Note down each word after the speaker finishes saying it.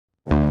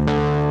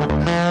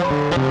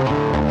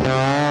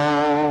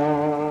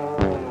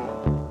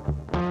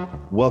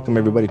welcome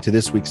everybody to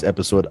this week's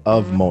episode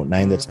of Moat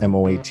 9. That's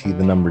MOAT,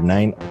 the number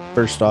 9.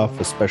 First off,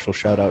 a special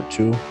shout out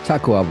to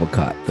Taco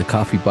Avocat, the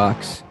coffee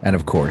box, and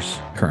of course,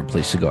 Current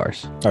Place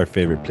Cigars. our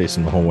favorite place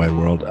in the whole wide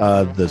world.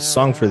 The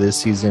song for this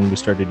season we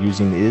started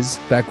using is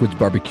Backwoods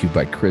Barbecue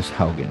by Chris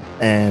Haugen.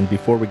 And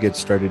before we get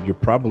started, you're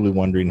probably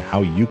wondering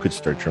how you could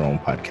start your own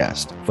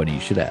podcast. Funny you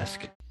should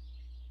ask.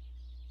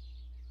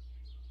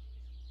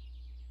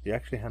 You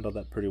actually handled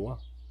that pretty well.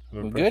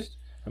 I'm Good? impressed.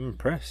 I'm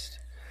impressed.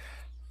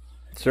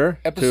 Sir,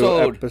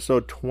 Episode. to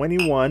episode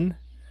 21.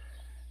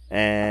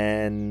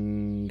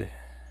 And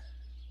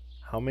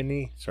how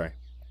many? Sorry.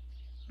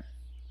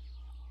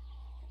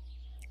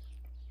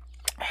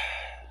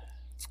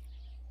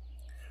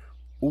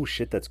 Oh,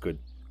 shit, that's good.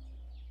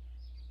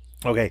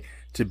 Okay,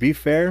 to be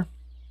fair,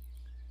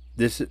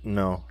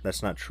 no,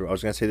 that's not true. I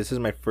was going to say this is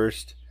my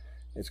first.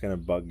 It's going to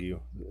bug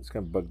you. It's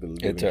going to bug the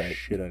living all right.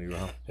 shit out of you.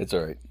 Huh? It's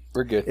all right.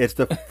 We're good. It's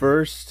the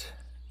first.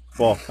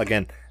 Well,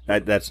 again,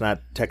 that's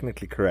not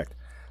technically correct.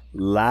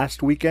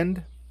 Last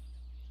weekend,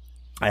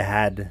 I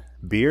had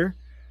beer,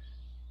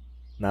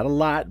 not a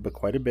lot, but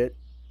quite a bit,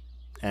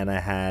 and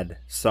I had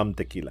some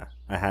tequila.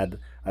 I had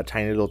a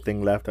tiny little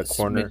thing left, a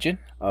corner Smidgen?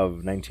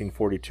 of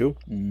 1942.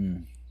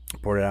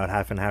 Poured it out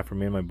half and half for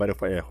me and my buddy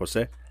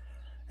Jose,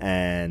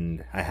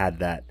 and I had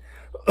that.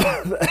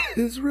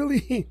 It's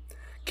really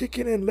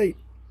kicking in late.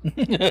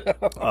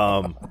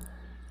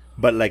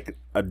 But like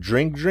a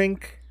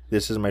drink.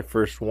 This is my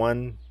first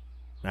one.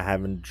 I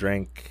haven't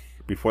drank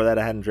before that.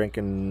 I hadn't drank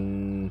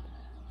in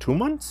 2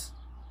 months.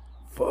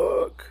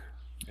 Fuck.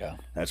 Yeah.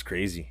 That's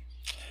crazy.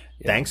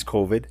 Yeah. Thanks,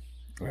 COVID.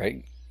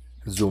 Right?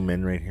 Zoom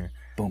in right here.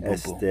 Boom, boom,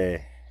 boom.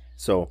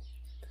 So,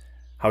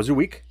 how's your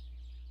week?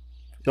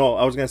 No,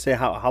 I was gonna say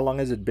how long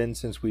has it been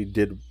since we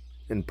did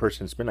in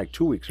person? It's been like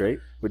 2 weeks, right?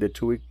 We did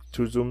 2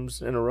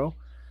 Zooms in a row,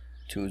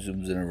 2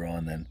 Zooms in a row,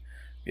 and then,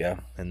 yeah.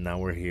 and now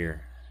we're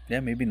here.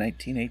 Yeah, maybe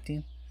 19,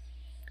 18.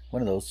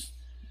 One of those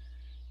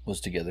was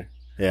together.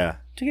 Yeah.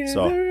 Together.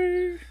 So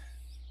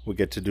we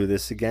get to do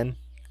this again.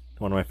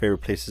 One of my favorite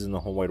places in the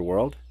whole wide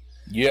world.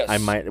 Yes.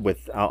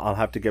 I'll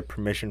have to get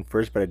permission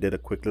first, but I did a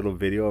quick little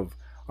video of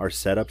our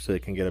setup so they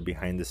can get a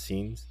behind the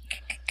scenes.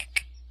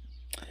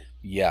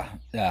 Yeah.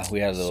 Yeah, we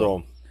had a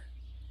little So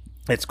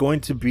it's going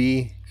to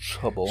be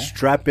trouble.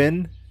 strap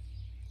in,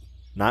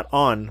 not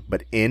on,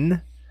 but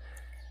in.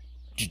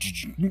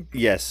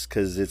 Yes,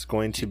 because it's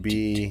going to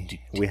be.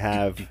 We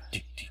have.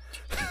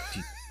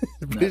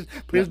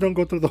 Please don't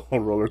go through the whole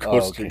roller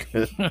coaster.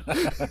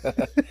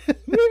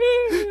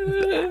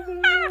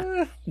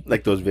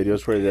 Like those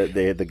videos where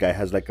the guy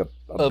has like a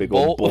big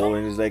old bowl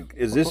and he's like,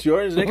 "Is this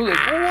yours?" Like,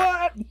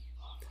 What?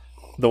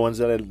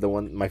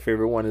 My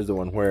favorite one is the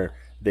one where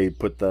they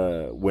put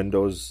the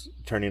windows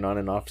turning on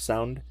and off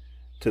sound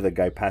to the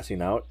guy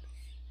passing out.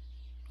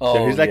 Oh,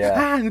 So he's like, yeah.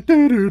 "Ah, He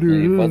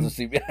falls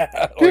asleep.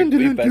 Or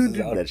he passes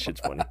out. That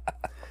shit's funny.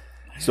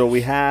 So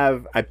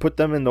I put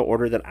them in the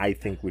order that I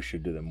think we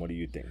should do them. What do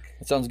you think?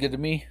 It sounds good to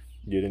me.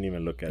 You didn't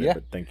even look at Yeah. it,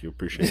 but thank you,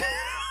 appreciate it.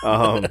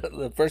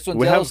 The first one's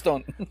we have-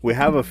 Yellowstone. We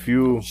have a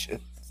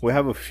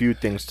few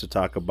things to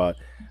talk about.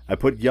 I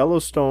put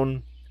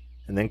Yellowstone,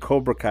 and then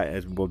Cobra Kai.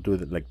 As we'll do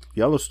that, like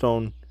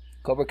Yellowstone,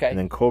 Cobra Kai. and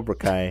then Cobra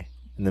Kai,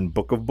 and then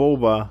Book of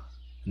Boba,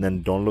 and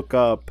then Don't Look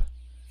Up,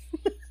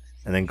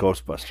 and then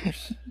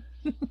Ghostbusters.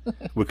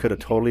 We could have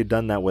totally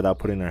done that without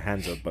putting our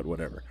hands up, but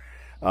whatever.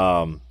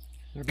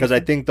 Because I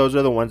think those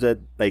are the ones that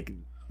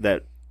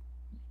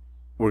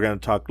we're gonna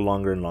talk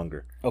longer and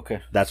longer.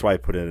 Okay. That's why I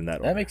put it in that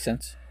order. That makes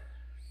sense.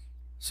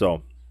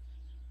 So,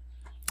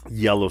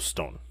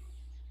 Yellowstone.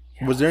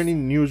 Was there any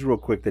news real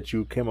quick that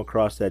you came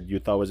across that you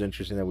thought was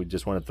interesting that we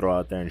just want to throw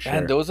out there and share?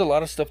 And there was a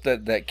lot of stuff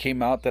that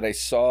came out that I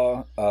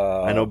saw.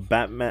 I know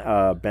Batman.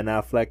 Ben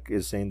Affleck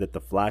is saying that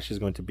The Flash is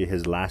going to be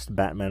his last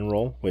Batman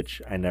role,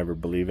 which I never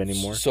believe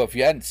anymore. So if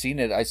you hadn't seen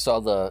it, I saw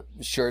the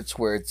shirts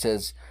where it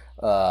says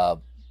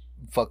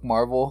 "Fuck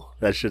Marvel."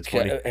 That shit's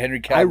funny. Henry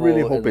Cavill. I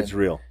really hope and it's then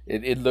real.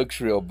 It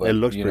looks real, but It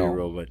looks you pretty know,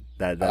 real, but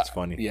that's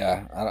funny.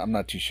 Yeah, I'm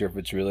not too sure if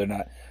it's real or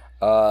not.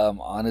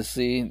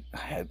 Honestly,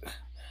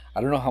 I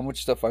don't know how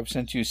much stuff I've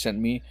sent you. Sent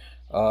me.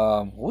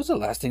 What was the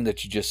last thing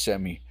that you just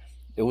sent me?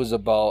 It was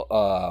about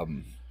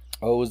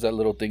what was that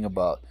little thing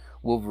about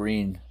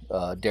Wolverine,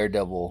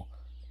 Daredevil?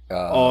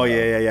 Oh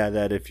yeah.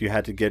 That if you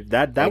had to get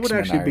that would X-Men,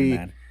 actually Iron be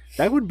Man.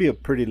 that would be a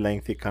pretty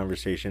lengthy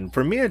conversation.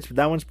 For me,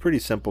 that one's pretty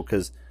simple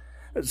because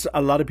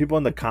a lot of people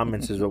in the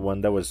comments is the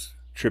one that was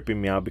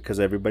tripping me out because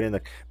everybody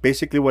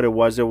basically what it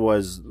was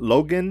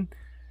Logan,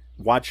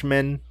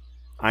 Watchmen,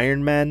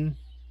 Iron Man,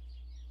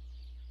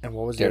 and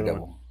what was the other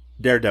one?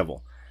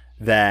 Daredevil.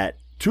 That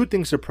two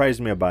things surprised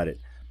me about it.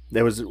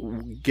 There was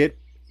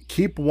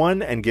keep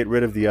one and get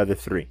rid of the other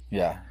three.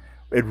 Yeah.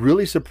 It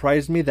really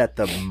surprised me that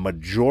the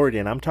majority,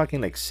 and I'm talking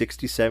like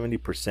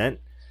 60-70%,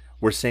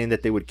 were saying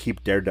that they would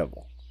keep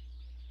Daredevil.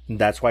 And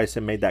that's why I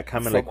made that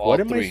comment. From like, all what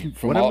am three.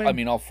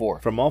 I? All four.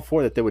 From all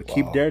four, that they would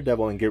keep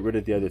Daredevil and get rid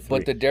of the other three.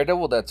 But the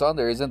Daredevil that's on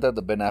there, isn't that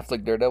the Ben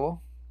Affleck Daredevil?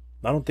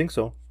 I don't think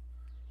so.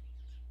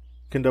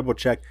 Can double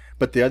check.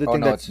 But the other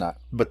thing it's not.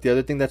 But the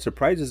other thing that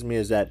surprises me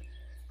is that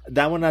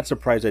that one not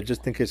surprised. I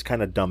just think it's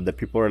kind of dumb that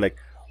people are like,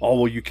 oh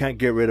well, you can't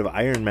get rid of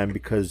Iron Man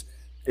because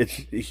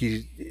if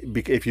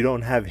you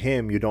don't have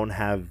him, you don't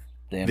have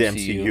the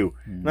MCU.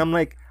 And I'm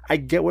like, I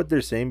get what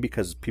they're saying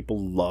because people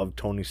love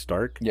Tony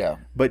Stark. Yeah.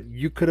 But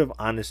you could have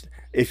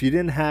if you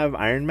didn't have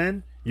Iron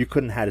Man, you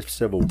couldn't have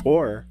Civil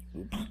War.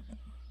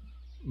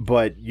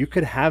 But you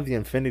could have the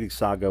Infinity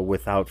Saga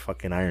without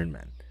fucking Iron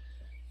Man.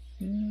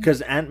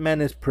 Because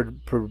Ant-Man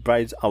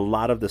provides a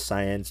lot of the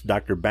science.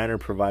 Dr. Banner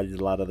provides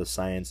a lot of the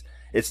science.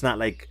 It's not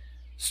like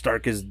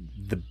Stark is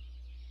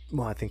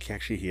well, I think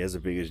he is the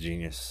biggest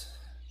genius.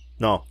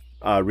 No,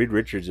 Reed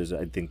Richards is,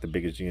 I think, the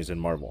biggest genius in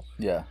Marvel.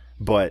 Yeah.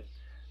 But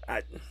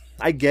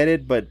I get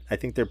it, but I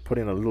think they're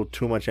putting a little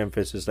too much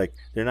emphasis. Like,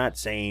 they're not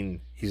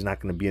saying he's not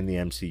going to be in the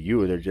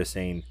MCU. They're just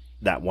saying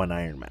that one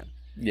Iron Man.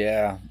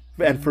 Yeah.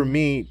 And for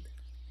me,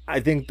 I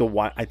think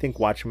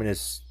Watchmen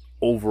is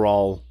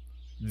overall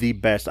the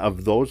best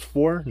of those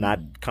four,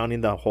 not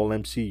counting the whole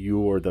MCU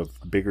or the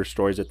bigger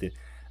stories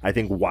I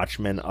think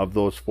Watchmen of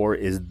those four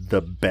is the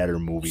better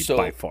movie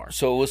by far.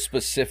 So it was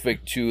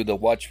specific to the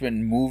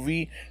Watchmen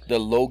movie, the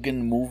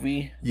Logan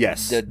movie,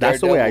 yes, the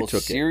that's the way I Daredevil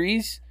took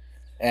series,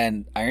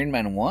 and Iron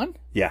Man 1?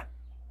 Yeah.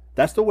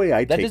 That's the way I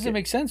take it. That doesn't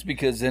make sense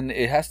because then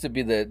it has to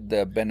be the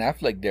Ben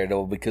Affleck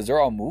Daredevil because they're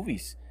all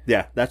movies.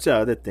 Yeah, that's the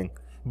other thing.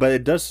 But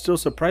it does still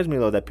surprise me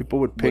though that people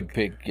would pick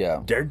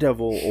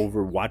Daredevil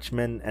over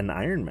Watchmen and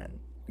Iron Man.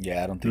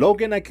 Yeah, I don't think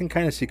Logan I can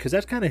kind of see because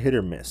that's kind of hit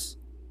or miss.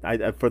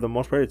 I for the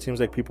most part, it seems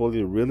like people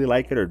either really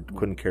like it or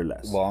couldn't care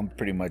less. Well, I'm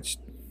pretty much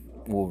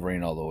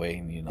Wolverine all the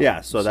way, you know.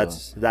 Yeah, so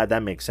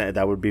that makes sense.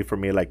 That would be for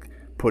me like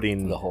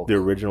putting the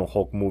original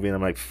Hulk movie, and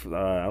I'm like,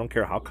 I don't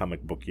care how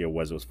comic booky it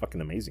was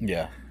fucking amazing.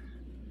 Yeah.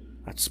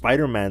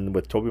 Spider-Man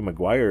with Tobey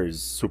Maguire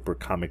is super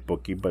comic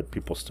booky, but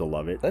people still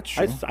love it. That's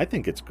true. I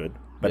think it's good.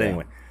 But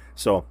anyway,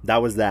 so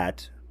that was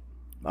that.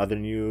 Other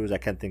news, I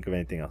can't think of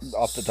anything else.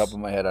 Off the top of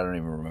my head, I don't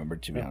even remember,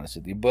 to be honest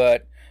with you.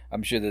 But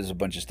I'm sure there's a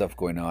bunch of stuff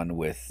going on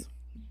with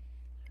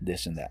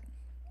this and that.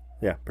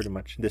 Yeah, pretty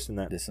much. This and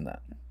that. This and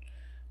that.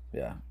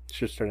 Yeah.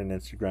 Should start an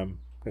Instagram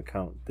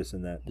account, this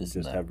and that. This just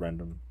and that. have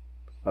random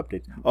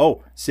updates.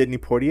 Oh, Sidney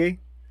Poitier.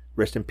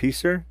 Rest in peace,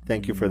 sir.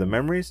 Thank you for the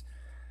memories.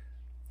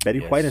 Betty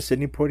White and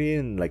Sidney Poitier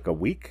in like a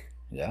week?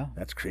 Yeah.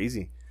 That's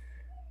crazy.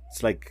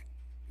 It's like,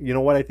 you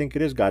know what I think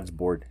it is? God's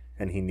bored.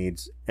 And he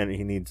needs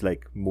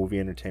like movie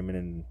entertainment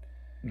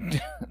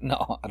and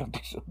No, I don't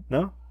think so.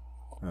 No?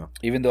 Oh.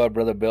 Even though our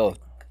brother Bill,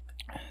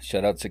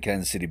 shout out to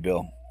Kansas City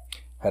Bill,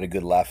 had a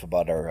good laugh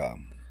about our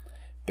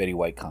Betty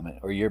White comment,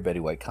 or your Betty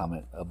White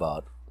comment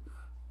about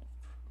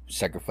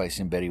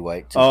sacrificing Betty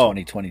White to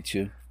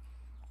 2022.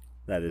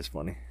 That is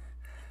funny.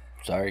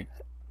 Sorry.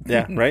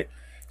 Yeah, right?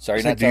 Sorry,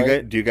 it's not like,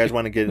 sorry. Do you guys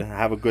want to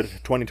have a good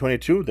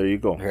 2022? There you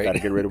go. Right. Got to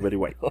get rid of Betty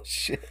White. Oh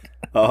shit.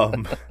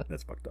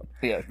 That's fucked up.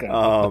 Yeah. Kind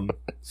of.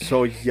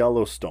 So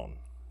Yellowstone.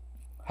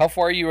 How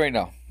far are you right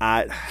now?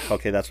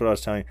 Okay, that's what I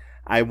was telling you.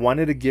 I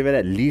wanted to give it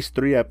at least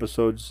 3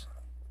 episodes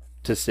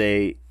to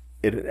say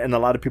it, and a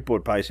lot of people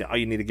would probably say, "Oh,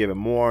 you need to give it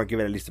more. Give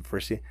it at least the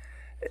first season."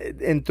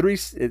 In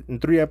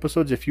three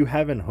episodes, if you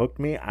haven't hooked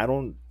me, I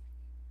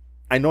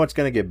know it's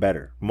gonna get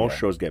better. Most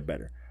shows get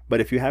better,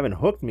 but if you haven't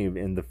hooked me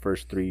in the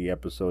first 3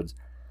 episodes,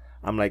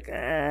 I'm like,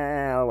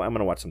 I'm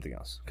gonna watch something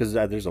else because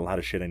there's a lot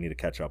of shit I need to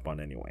catch up on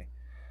anyway.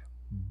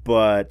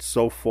 But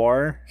so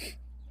far,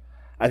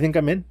 I think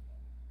I'm in.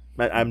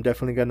 I'm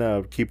definitely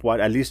gonna keep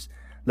watching. At least,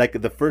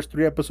 like the first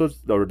 3 episodes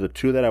or the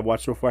 2 that I've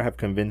watched so far have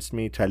convinced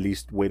me to at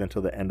least wait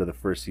until the end of the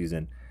first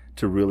season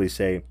to really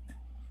say,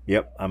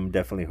 "Yep, I'm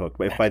definitely hooked."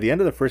 But if by the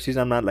end of the first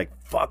season I'm not like,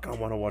 "Fuck, I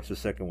want to watch the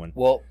second one."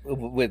 Well,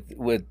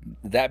 with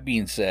that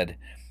being said,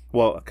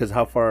 because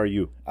how far are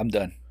you? I'm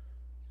done.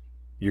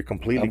 You're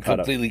completely I'm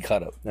completely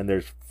caught up. And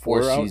there's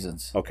 4 out?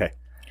 seasons. Okay.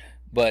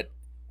 But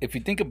if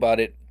you think about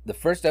it, the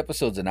first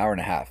episode's an hour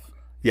and a half.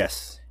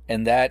 Yes.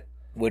 And that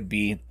would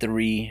be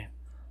 3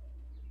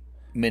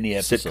 mini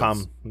episodes.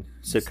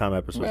 Sitcom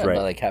episodes, Yeah, right?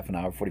 Like half an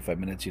hour, 45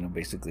 minutes,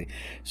 basically.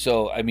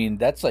 So, I mean,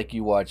 that's like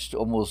you watched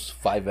almost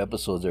 5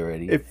 episodes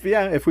already.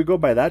 If we go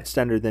by that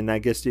standard, then I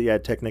guess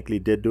it technically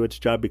did do its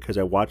job because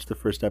I watched the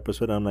first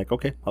episode and I'm like,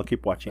 okay, I'll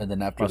keep watching. And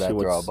then after that,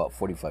 they're all about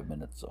 45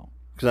 minutes, so.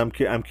 Because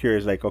I'm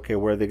curious, like, okay,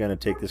 where are they going to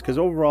take this? Because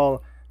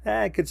overall,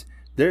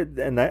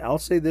 I'll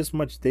say this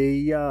much,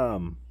 they,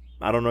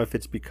 I don't know if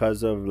it's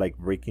because of like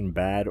Breaking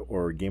Bad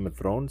or Game of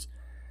Thrones.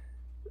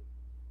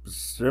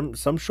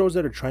 Some shows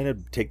that are trying to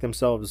take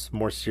themselves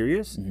more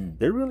serious,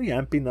 they're really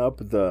amping up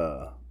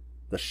the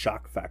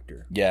shock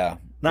factor. Yeah.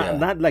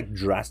 Not like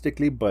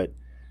drastically, but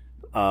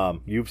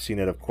you've seen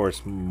it, of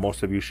course.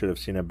 Most of you should have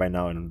seen it by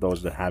now, and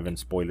those that haven't,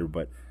 spoiler.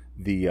 But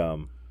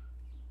the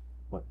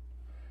what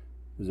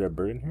is there a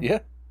bird in here? Yeah.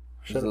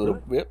 Shut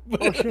up. Yep.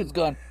 Oh, shit. It's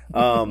gone.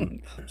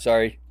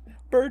 Sorry.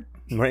 Bird.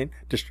 Right.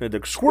 Just the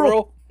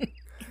squirrel.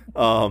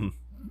 I'm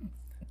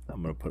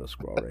gonna put a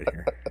squirrel right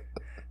here.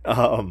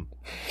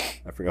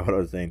 I forgot what I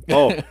was saying.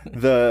 Oh,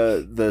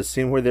 the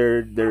scene where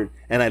they're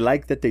and I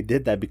like that they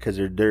did that because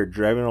they're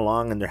driving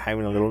along and they're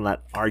having a little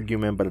not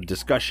argument but a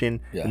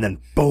discussion, and then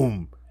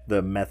boom,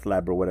 the meth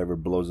lab or whatever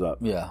blows up.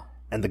 Yeah.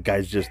 And the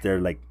guy's just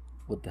there like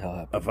What the hell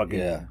happened? A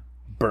fucking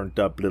burnt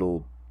up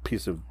little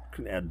piece of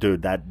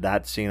dude.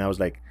 That scene, I was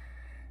like,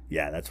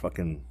 yeah, that's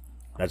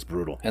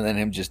brutal. And then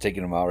him just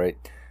taking him out, right?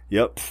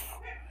 Yep.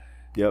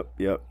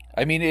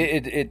 I mean,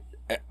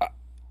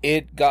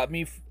 it got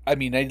me. I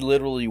mean, I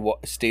literally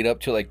stayed up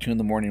till like 2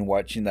 a.m.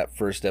 watching that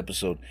first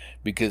episode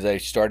because I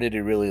started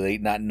it really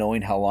late, not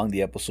knowing how long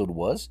the episode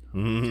was.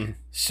 Mm-hmm.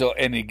 So,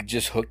 and it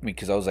just hooked me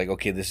because I was like,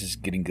 okay, this is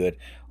getting good.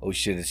 Oh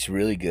shit, it's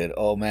really good.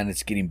 Oh man,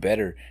 it's getting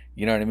better.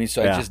 You know what I mean?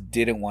 So I just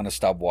didn't want to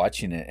stop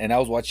watching it, and I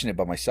was watching it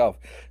by myself.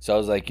 So I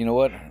was like, you know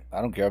what?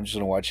 I don't care. I'm just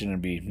gonna watch it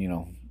and be,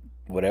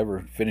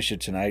 whatever. Finish it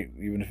tonight,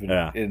 even if it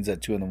ends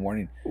at 2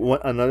 a.m.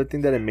 Another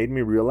thing that it made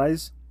me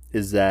realize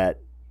is that,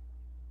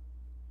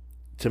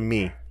 to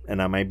me,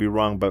 and I might be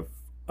wrong, but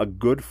a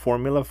good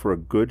formula for a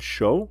good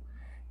show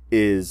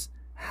is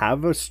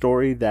have a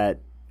story that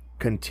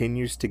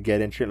continues to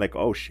get interesting. Like,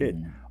 oh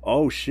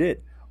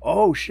shit.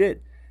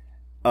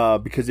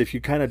 Because if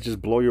you kind of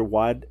just blow your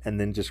wad and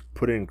then just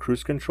put it in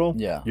cruise control,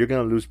 you're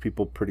gonna lose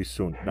people pretty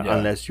soon,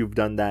 unless you've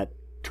done that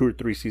 2 or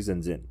 3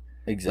 seasons in.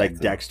 Exactly. Like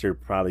Dexter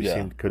probably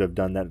could have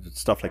done that,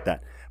 stuff like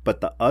that.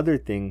 But the other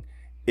thing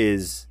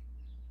is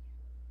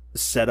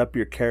set up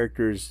your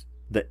characters,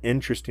 the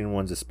interesting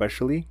ones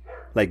especially,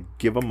 like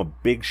give them a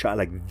big shot.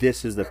 Like,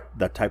 this is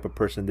the type of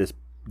person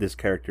this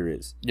character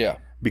is. Yeah.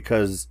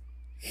 Because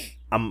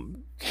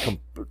I'm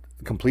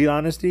complete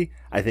honesty,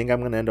 I think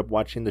I'm gonna end up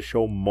watching the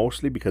show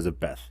mostly because of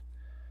Beth.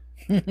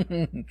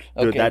 Okay.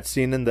 Dude, that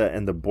scene in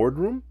the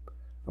boardroom,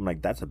 I'm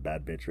like, that's a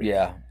bad bitch, right?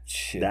 Yeah,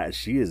 shit. That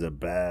she is a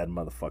bad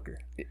motherfucker.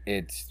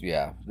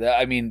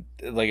 I mean,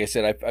 like I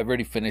said, I've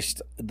already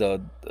finished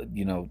caught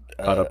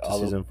up to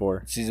season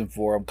 4. Season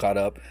 4, I'm caught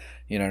up.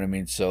 You know what I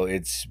mean? So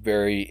it's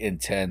very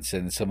intense,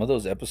 and some of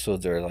those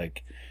episodes are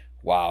like,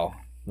 wow.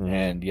 Mm-hmm.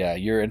 And yeah,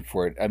 you're in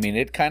for it. I mean,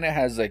 it kind of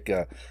has like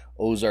a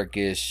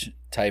Ozark-ish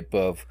type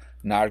of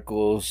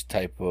Narcos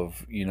type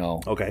of,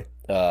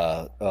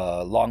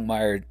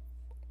 Longmire,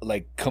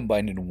 like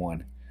combined in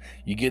one.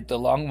 You get the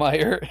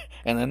Longmire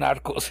and the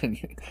Narcos, and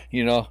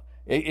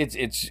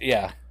it's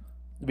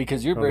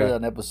because you're barely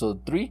on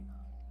episode 3.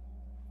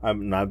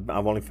 I've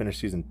only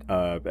finished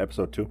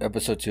episode 2.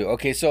 Episode 2.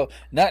 Okay, so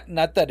not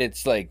that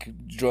it's like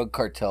drug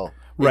cartel,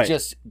 right? It's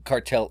just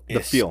cartel. The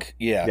feel,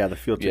 the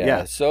feel.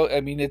 Yeah. So I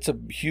mean, it's a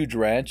huge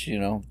ranch,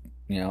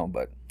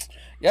 but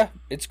yeah,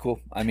 it's cool.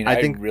 I mean, I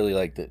really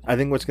liked it. I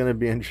think what's going to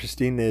be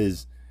interesting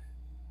is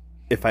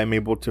if I'm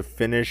able to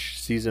finish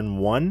season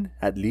 1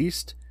 at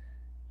least,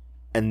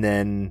 and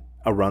then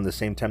around the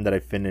same time that I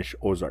finish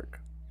Ozark.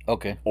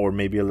 Okay. Or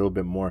maybe a little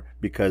bit more,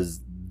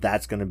 because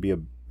that's going to be a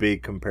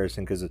big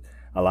comparison, because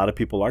a lot of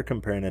people are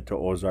comparing it to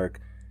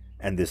Ozark,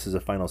 and this is a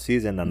final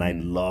season, and I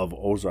love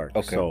Ozark.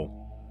 Okay. So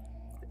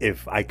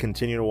if I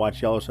continue to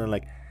watch Yellowstone,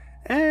 like,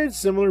 it's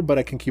similar, but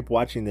I can keep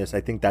watching this,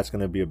 I think that's going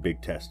to be a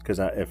big test. Because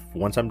if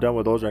once I'm done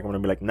with Ozark, I'm going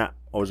to be like, nah,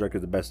 Ozark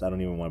is the best. I don't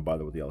even want to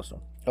bother with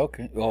Yellowstone.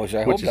 Okay. Well, which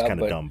is kind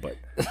of dumb, but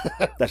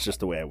that's just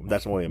the way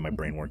my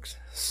brain works.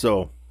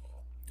 So,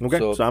 okay.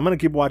 So I'm going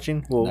to keep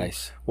watching.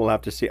 We'll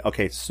have to see.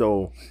 Okay,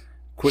 so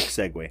quick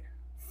segue.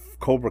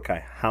 Cobra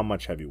Kai, how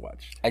much have you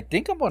watched? I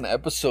think I'm on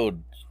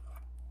episode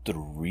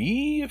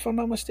 3, if I'm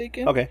not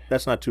mistaken. Okay,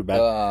 that's not too bad.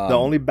 The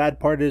only bad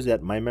part is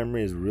that my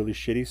memory is really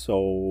shitty,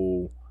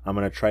 so I'm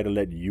going to try to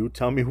let you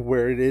tell me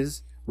where it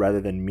is rather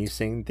than me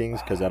saying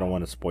things, because I don't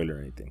want to spoil or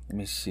anything. Let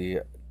me see.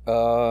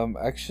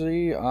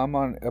 Actually, I'm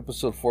on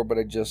episode 4, but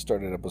I just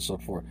started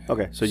episode 4.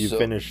 Okay, so you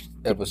finished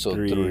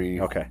episode 3.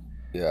 Okay.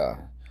 Yeah.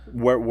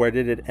 Where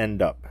did it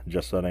end up?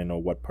 Just so that I know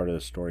what part of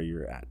the story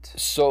you're at.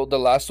 So the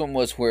last one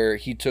was where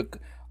he took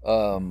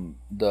the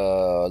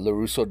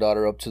LaRusso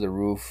daughter up to the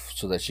roof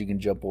so that she can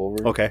jump over.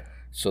 Okay.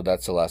 So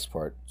that's the last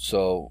part.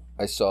 So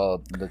I saw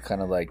the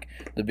kind of like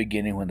the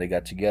beginning when they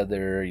got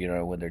together,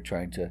 when they're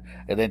trying to,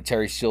 and then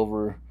Terry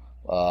Silver.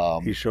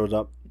 He shows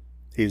up.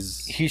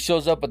 He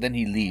shows up, but then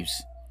he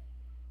leaves.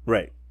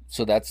 Right.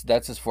 So that's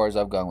as far as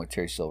I've gone with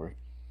Terry Silver.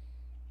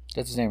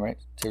 That's his name, right?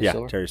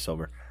 Silver? Terry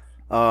Silver.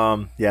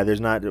 There's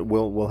not.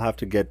 We'll have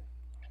to get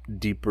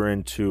deeper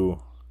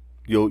into.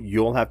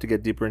 You'll have to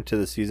get deeper into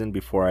the season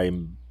before I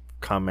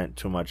comment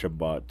too much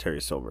about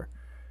Terry Silver.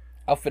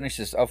 I'll finish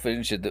this. I'll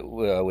finish it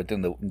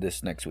within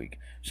this next week.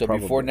 So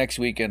probably before next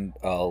weekend,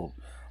 I'll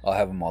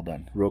have them all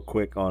done. Real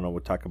quick. Oh no,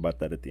 we'll talk about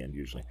that at the end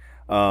usually.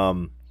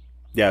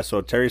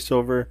 So Terry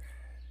Silver.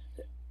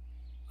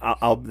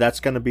 That's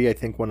going to be, I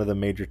think, one of the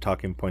major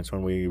talking points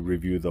when we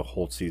review the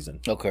whole season.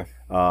 Okay.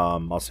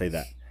 I'll say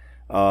that.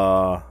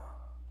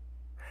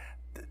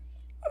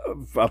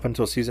 Up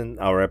until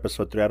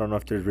episode 3, I don't know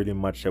if there's really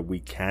much that we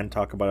can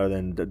talk about other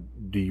than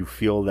do you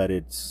feel that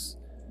it's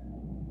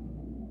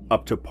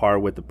up to par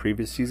with the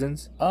previous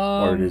seasons?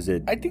 Or is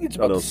it I think it's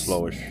a little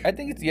slowish? I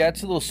think it's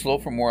a little slow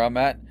from where I'm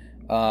at.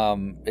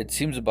 It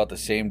seems about the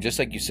same. Just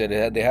like you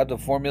said, they have the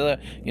formula.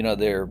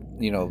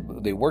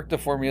 They work the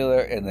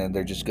formula, and then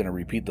they're just going to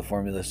repeat the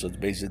formula. So it's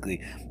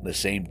basically the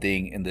same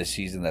thing in this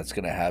season that's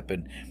going to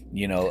happen.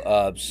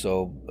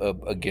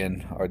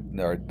 Again,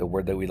 the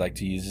word that we like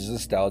to use is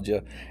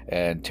nostalgia,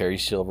 and Terry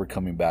Silver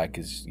coming back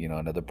is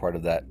another part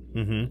of that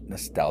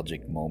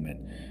nostalgic moment.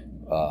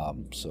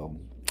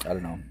 So I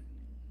don't know.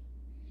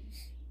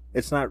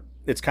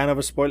 It's kind of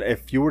a spoiler.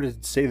 If you were to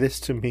say this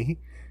to me,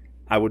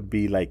 I would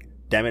be like,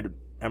 damn it,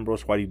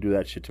 Ambrose, why do you do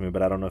that shit to me?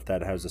 But I don't know if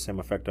that has the same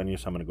effect on you,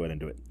 so I'm going to go ahead and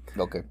do it.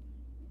 Okay.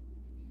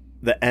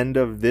 The end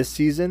of this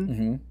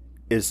season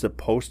is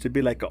supposed to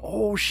be like,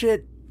 oh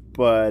shit,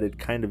 but it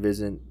kind of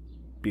isn't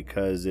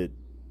because it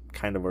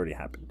kind of already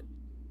happened.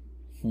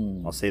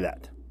 I'll say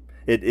that.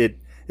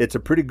 It's a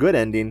pretty good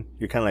ending.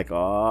 You're kind of like,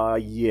 oh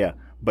yeah,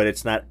 but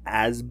it's not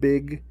as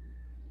big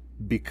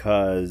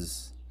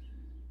because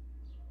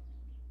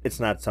it's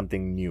not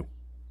something new.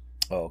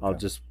 Oh, okay. I'll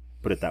just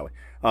put it that way.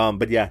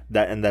 But yeah,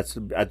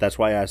 that's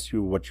why I asked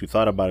you what you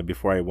thought about it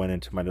before I went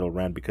into my little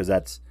rant, because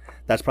that's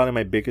probably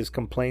my biggest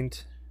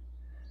complaint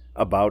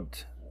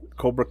about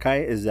Cobra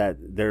Kai is that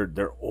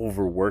they're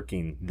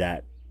overworking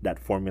that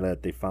formula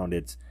that they found.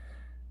 It's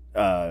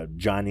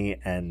Johnny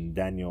and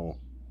Daniel.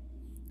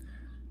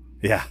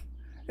 Yeah,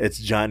 it's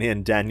Johnny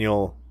and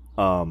Daniel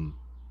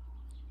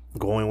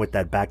going with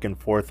that back and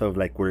forth of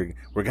like we're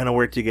gonna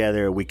work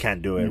together, we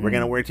can't do it. We're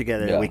gonna work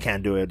together, we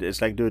can't do it.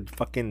 It's like, dude,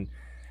 fucking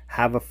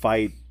have a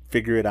fight,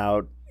 figure it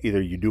out.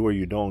 Either you do or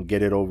you don't.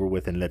 Get it over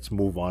with, and let's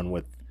move on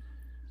with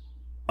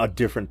a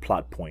different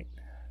plot point.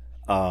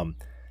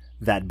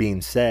 That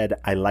being said,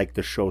 I like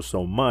the show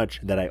so much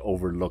that I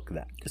overlook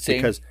that. Same.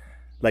 Because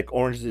like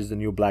Orange is the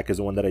New Black is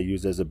the one that I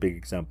use as a big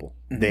example.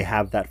 They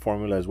have that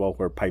formula as well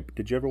where Piper,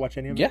 did you ever watch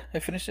any of it? Yeah, I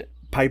finished it.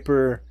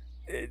 Piper,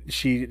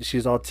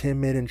 she's all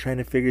timid and trying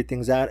to figure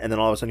things out, and then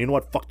all of a sudden, you know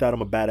what, fuck that,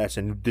 I'm a badass,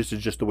 and this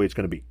is just the way it's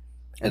going to be.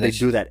 And they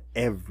do that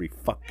every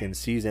fucking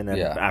season, and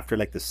after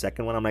like the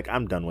second one, I'm like,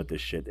 I'm done with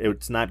this shit.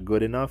 It's not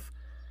good enough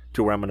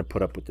to where I'm going to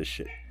put up with this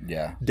shit.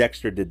 Yeah.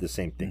 Dexter did the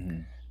same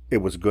thing.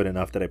 It was good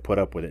enough that I put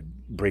up with it.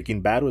 Breaking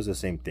Bad was the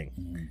same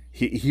thing.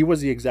 He was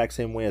the exact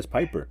same way as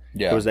Piper.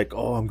 Yeah. It was like,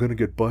 oh, I'm going to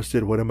get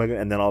busted, what am I going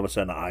to... And then all of a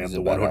sudden, I am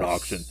the one with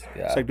auction.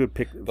 Yeah. It's like, dude,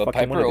 But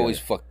Piper always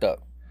fucked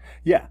up.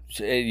 Yeah.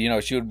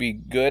 She would be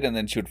good, and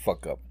then she would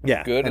fuck up.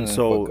 Yeah. Good, and then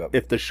so fuck up.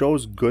 if the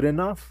show's good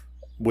enough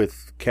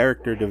with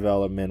character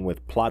development,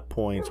 with plot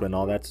points, and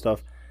all that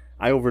stuff,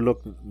 I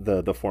overlook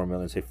the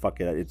formula and say,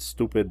 fuck it, it's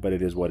stupid, but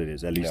it is what it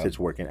is. At least it's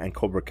working. And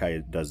Cobra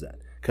Kai does that.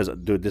 Because,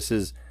 dude, this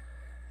is...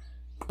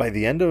 By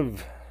the end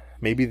of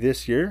maybe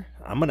this year,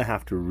 I'm going to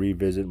have to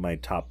revisit my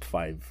top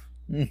 5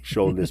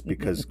 show list,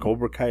 because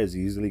Cobra Kai is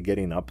easily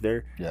getting up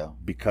there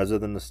because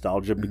of the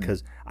nostalgia,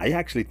 because I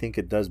actually think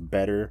it does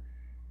better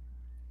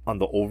on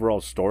the overall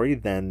story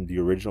than the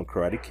original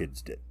Karate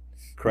Kids did.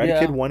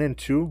 Karate Kid 1 and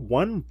 2,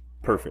 1,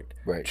 perfect.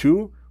 Right.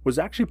 2 was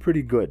actually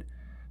pretty good.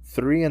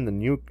 3 and the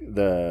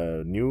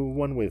new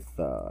one with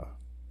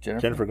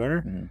Jennifer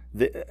Garner,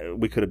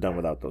 we could have done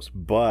without those.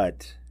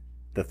 But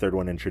the third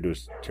one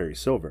introduced Terry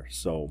Silver,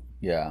 so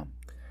yeah.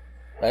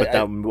 But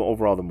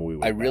overall, the movie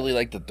was I really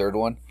like the third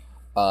one.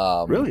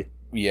 Really?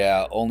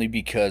 Yeah, only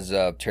because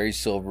Terry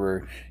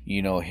Silver,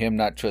 him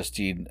not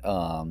trusting,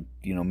 Daniel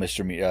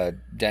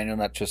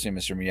not trusting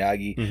Mr.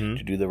 Miyagi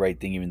to do the right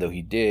thing, even though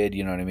he did.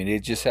 You know what I mean?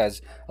 It just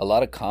has a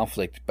lot of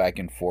conflict back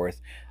and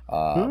forth.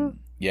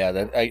 Yeah,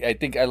 that I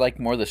think I like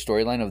more the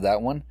storyline of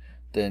that one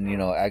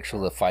than actual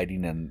the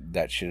fighting and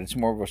that shit. It's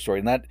more of a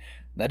story, not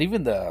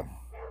even the.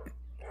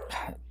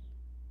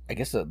 I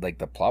guess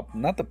the plot,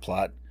 not the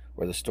plot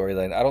or the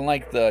storyline. I don't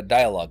like the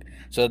dialogue.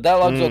 So the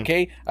dialogue's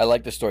okay. I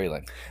like the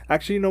storyline.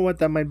 Actually, you know what?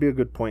 That might be a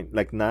good point.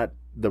 Like, not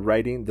the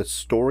writing. The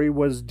story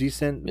was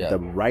decent. Yeah. The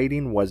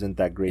writing wasn't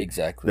that great.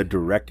 Exactly. The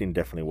directing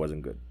definitely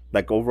wasn't good.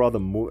 Like, overall, the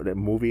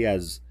movie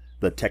as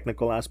the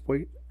technical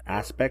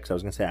aspects. I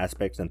was gonna say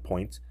aspects and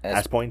points.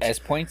 As points. As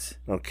points.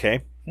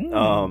 Okay.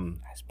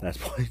 As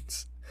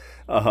points.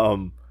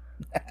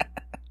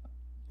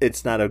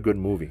 It's not a good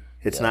movie.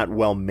 It's not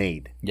well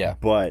made. Yeah.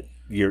 But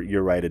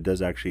you're right. It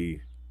does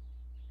actually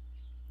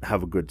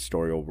have a good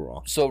story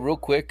overall. So real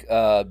quick,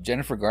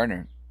 Jennifer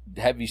Garner,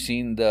 have you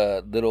seen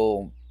the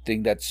little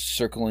thing that's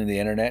circling the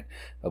internet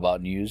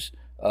about news?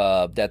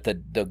 That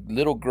the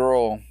little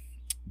girl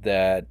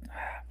that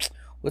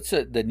what's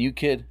the new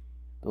kid,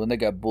 the one that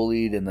got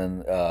bullied, and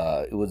then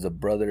it was a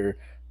brother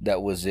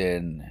that was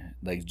in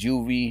like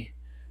juvie.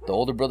 The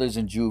older brother's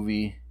in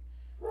juvie.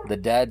 The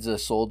dad's a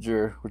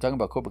soldier. We're talking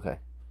about Cobra Kai.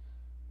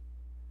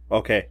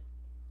 Okay.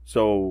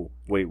 So,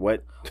 wait,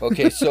 what?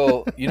 Okay,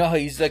 so you know how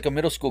he's like a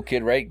middle school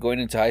kid, right? Going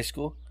into high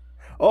school?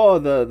 Oh,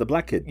 the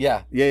black kid.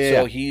 Yeah. Yeah.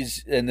 So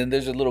he's, and then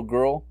there's a little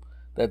girl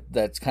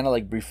that's kind of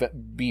like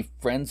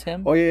befriends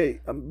him. Oh, yeah.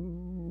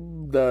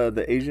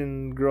 The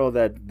Asian girl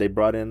that they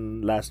brought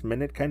in last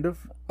minute, kind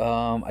of?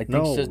 I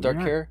think she has dark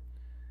hair.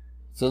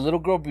 So the little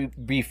girl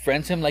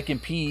befriends him like in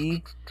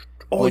PE.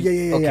 Oh,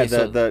 yeah. Okay,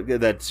 so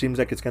that seems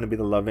like it's going to be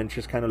the love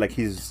interest, kind of like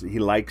he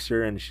likes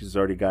her and she's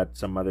already got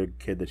some other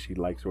kid that she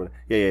likes or whatever.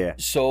 Yeah.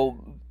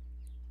 So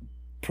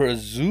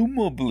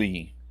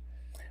presumably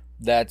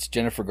that's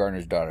Jennifer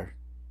Garner's daughter.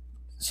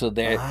 So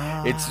they're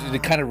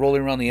kind of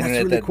rolling around the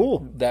internet. That's really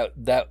cool.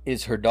 That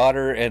is her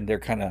daughter, and they're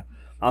kind of.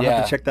 I'll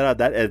have to check that out.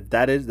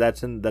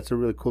 That's a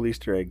really cool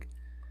Easter egg.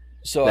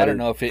 So I don't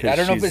know if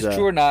it's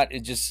true or not.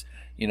 It's just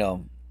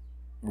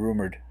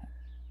rumored.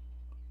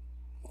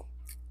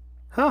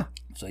 Huh.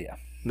 So yeah,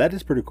 that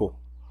is pretty cool.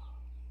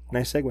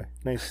 Nice segue.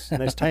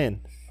 Nice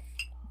tie-in.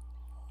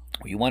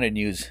 You wanted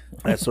news.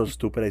 That's so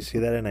stupid. I see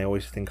that and I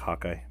always think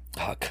Hawkeye.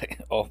 Hawkeye.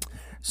 Oh.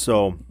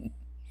 So.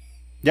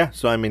 Yeah,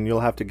 so I mean, you'll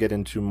have to get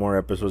into more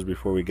episodes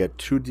before we get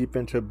too deep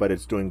into it, but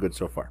it's doing good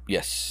so far.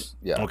 Yes.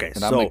 Yeah. Okay, and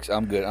so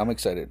I'm good. I'm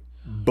excited.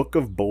 Book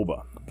of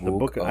Boba.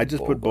 I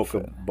just put Book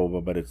of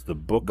Boba, but it's the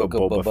Book of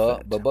Boba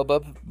Fett.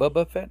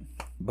 Boba Fett.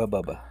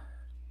 Boba.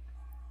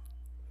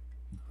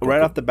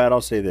 Right off the bat,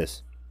 I'll say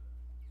this: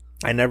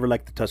 I never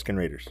liked the Tusken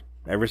Raiders.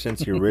 Ever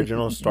since the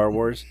original Star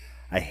Wars,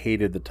 I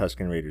hated the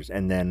Tusken Raiders,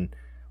 and then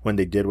when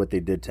they did what they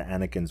did to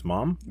Anakin's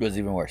mom, it was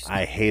even worse.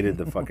 I hated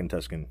the fucking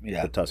Tusken.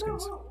 Yeah. The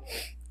Tuskens.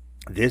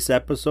 This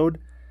episode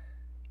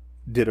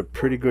did a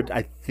pretty good.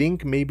 I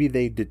think maybe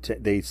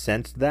they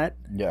sensed that.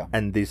 Yeah.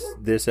 And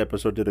this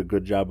episode did a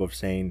good job of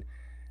saying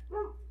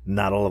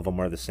not all of them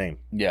are the same.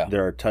 Yeah.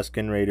 There are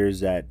Tusken Raiders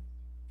that,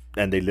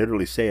 and they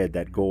literally say it,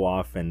 that go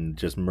off and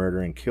just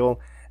murder and kill,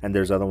 and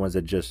there's other ones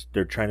that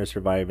they're trying to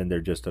survive and they're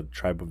just a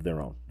tribe of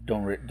their own.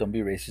 Don't be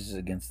racist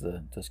against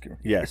the Tusken Raiders.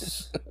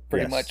 Yes.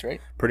 Pretty much,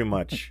 right? Pretty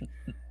much.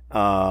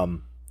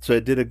 So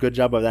it did a good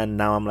job of that, and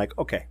now I'm like,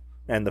 okay.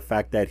 And the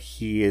fact that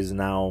he is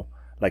now,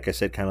 like I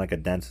said, kind of like a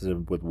Dances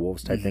with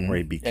Wolves type thing, where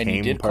he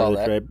became part of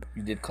the tribe.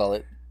 You did call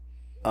it.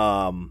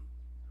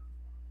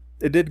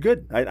 It did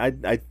good. I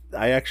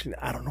actually,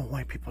 I don't know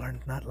why people are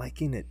not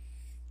liking it.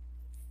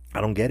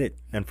 I don't get it.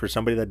 And for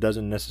somebody that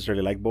doesn't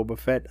necessarily like Boba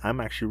Fett, I'm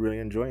actually really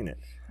enjoying it.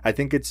 I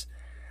think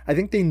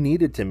they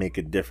needed to make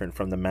it different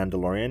from the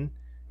Mandalorian,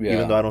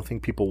 even though I don't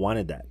think people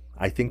wanted that.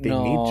 I think they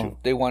need to.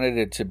 They wanted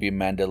it to be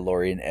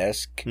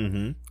Mandalorian-esque,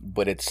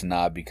 but it's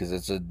not, because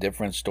it's a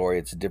different story.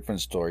 It's a different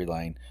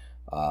storyline.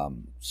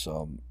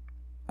 So,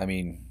 I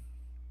mean,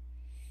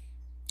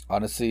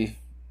 honestly,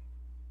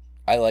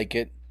 I like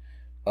it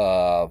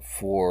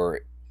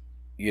for,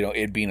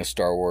 it being a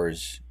Star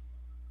Wars,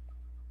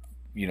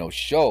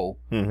 show.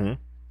 Mm-hmm.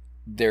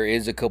 There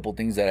is a couple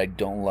things that I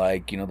don't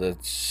like, the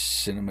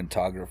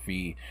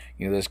cinematography,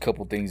 there's a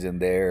couple things in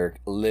there.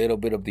 A little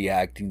bit of the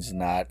acting's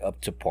not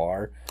up to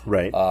par.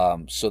 Right.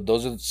 So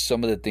those are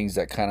some of the things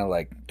that kind of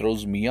like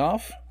throws me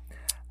off.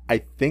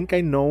 I think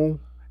I know.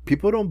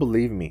 People don't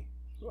believe me.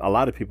 A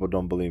lot of people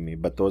don't believe me,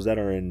 but those that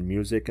are in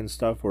music and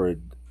stuff or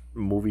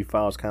movie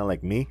files, kind of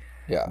like me,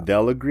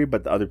 they'll agree.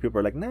 But the other people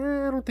are like,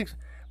 nah, I don't think so.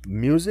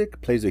 Music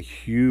plays a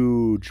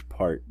huge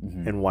part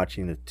in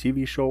watching a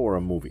TV show or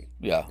a movie.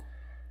 Yeah.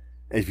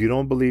 If you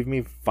don't believe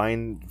me,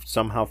 find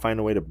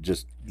a way to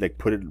just like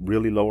put it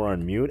really lower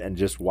on mute and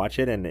just watch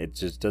it, and it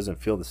just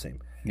doesn't feel the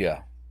same.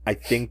 Yeah. I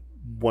think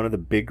one of the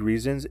big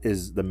reasons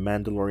is the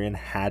Mandalorian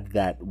had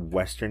that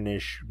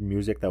westernish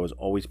music that was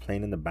always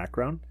playing in the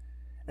background,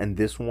 and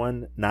this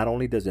one, not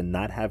only does it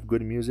not have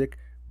good music,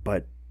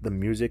 but the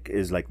music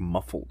is like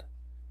muffled,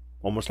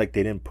 almost like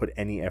they didn't put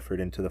any effort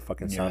into the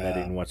fucking sound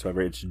editing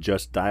whatsoever. It's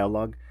just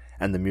dialogue,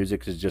 and the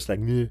music is just like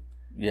meh.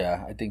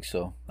 Yeah, I think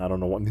so. I don't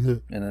know what.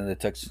 And then the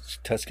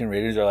Tusken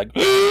Raiders are like,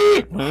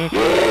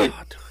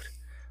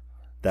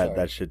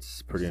 that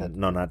shit's pretty.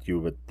 No, not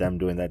you, but them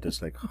doing that.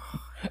 Just like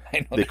I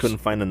know they couldn't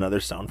find another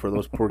sound for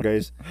those poor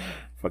guys.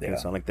 Fucking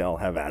sound like they all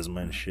have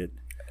asthma and shit.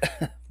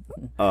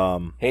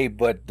 Hey,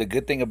 but the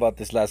good thing about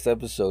this last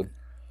episode,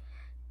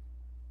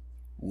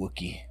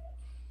 Wookiee.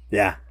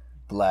 Yeah.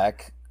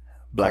 Black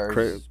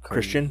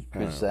Christian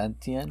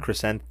chrysanthemum.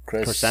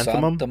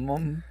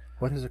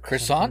 What is a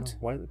croissant?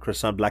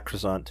 Croissant, black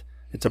croissant.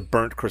 It's a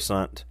burnt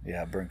croissant.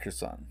 Yeah, burnt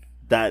croissant.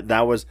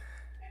 That was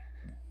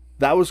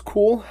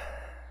cool.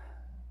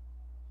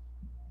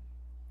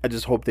 I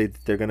just hope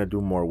they're gonna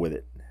do more with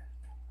it.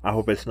 I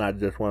hope it's not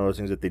just one of those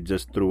things that they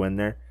just threw in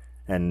there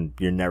and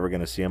you're never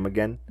gonna see them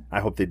again.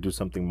 I hope they do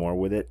something more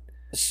with it.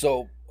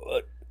 So,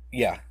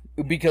 yeah,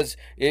 because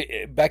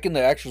back in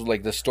the actual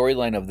the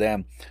storyline of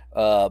them,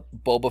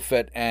 Boba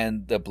Fett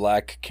and the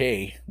Black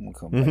K,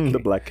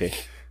 the Black K.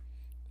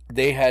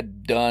 They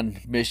had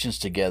done missions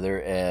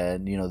together,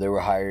 and they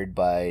were hired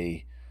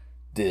by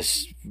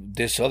this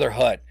other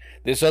hut.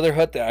 This other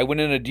hut that I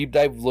went in a deep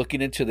dive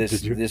looking into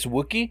this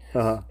Wookiee,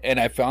 and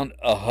I found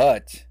a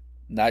hut,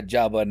 not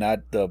Jabba,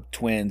 not the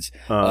twins,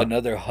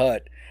 another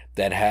hut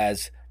that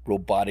has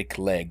robotic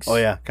legs. Oh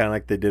yeah, kind of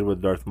like they did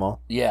with Darth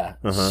Maul. Yeah.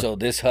 So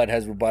this hut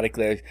has robotic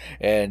legs,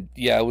 and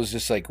it was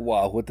just like,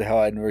 wow, what the hell?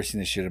 I'd never seen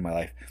this shit in my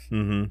life.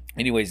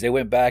 Anyways, they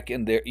went back,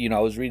 and there, I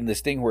was reading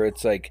this thing where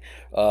it's like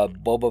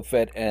Boba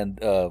Fett and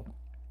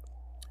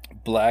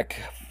Black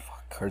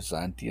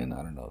Carzantian.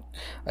 I don't know.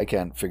 I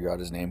can't figure out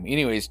his name.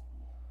 Anyways,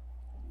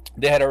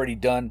 they had already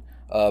done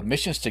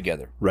missions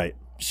together. Right.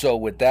 So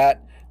with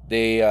that,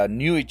 they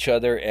knew each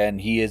other,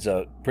 and he is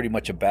pretty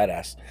much a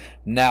badass.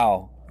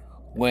 Now,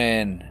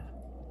 when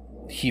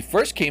he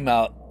first came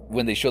out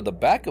when they showed the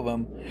back of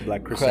him,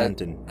 Black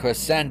Chrysanthemum.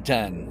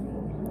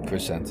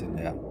 Chrysanthemum,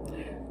 yeah.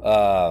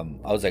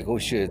 I was like, oh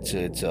shit,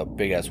 it's a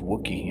big ass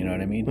Wookiee, you know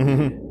what I mean?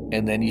 Mm-hmm.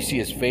 And then you see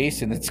his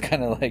face, and it's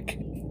kind of like,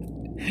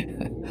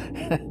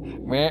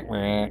 meh,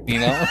 meh, you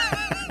know.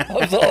 I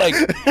was all like,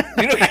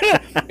 you know,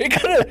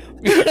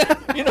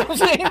 you know what I'm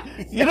saying?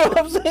 You know what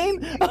I'm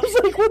saying? I was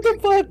like, what the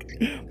fuck?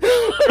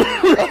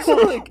 I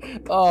was like,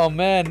 oh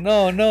man,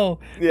 no.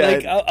 Yeah,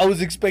 like I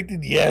was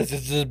expecting, yes,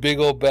 it's this big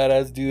old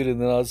badass dude,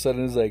 and then all of a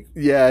sudden it's like,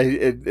 Yeah,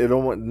 it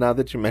almost, now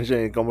that you mention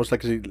it, almost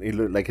like he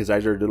look like his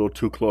eyes are a little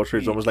too closer.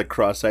 It's almost like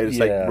cross-eyed. It's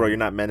Yeah. like, bro, you're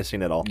not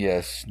menacing at all.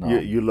 yes, no.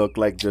 You look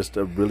like just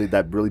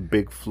that really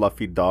big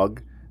fluffy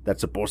dog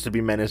that's supposed to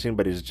be menacing,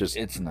 but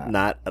it's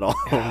not at all.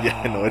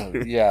 Yeah, I know what you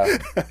mean. Yeah,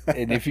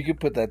 and if you could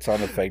put that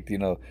sound effect, you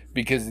know,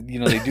 because you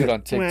know they do it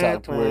on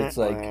TikTok to where it's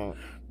like,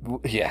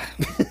 yeah.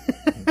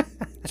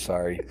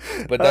 Sorry,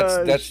 but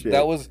Shit.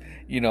 that was,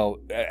 you know,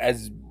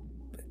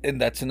 and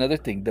that's another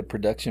thing, the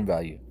production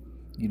value.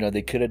 You know,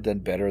 they could have done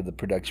better with the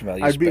production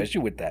value,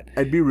 especially with that.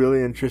 I'd be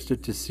really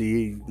interested to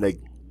see,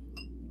 like,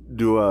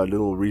 do a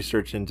little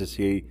research into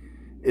see,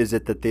 is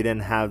it that they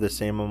didn't have the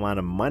same amount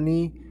of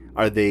money?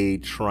 Are they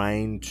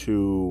trying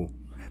to?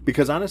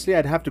 Because honestly,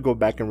 I'd have to go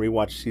back and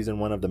rewatch season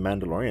 1 of The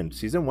Mandalorian.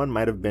 Season 1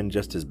 might have been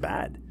just as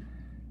bad.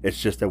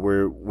 It's just that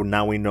we're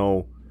now we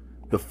know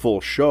the full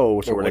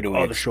show, so Or we're what like, do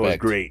we the show is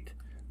expect? great.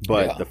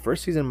 But Yeah. the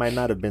first season might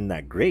not have been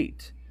that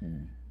great.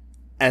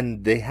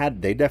 And they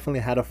definitely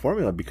had a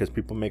formula, because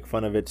people make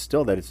fun of it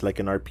still, that it's like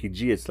an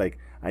RPG. It's like,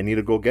 I need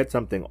to go get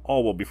something.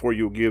 Oh, well, before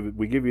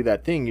we give you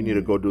that thing, you need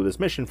to go do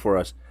this mission for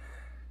us.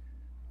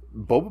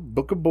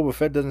 Book of Boba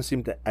Fett doesn't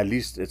seem to, at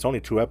least it's only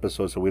 2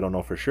 episodes, so we don't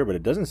know for sure, but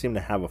it doesn't seem to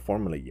have a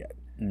formula yet.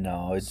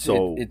 No,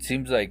 it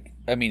seems like,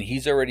 I mean,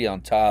 he's already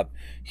on top.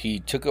 He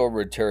took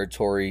over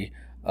territory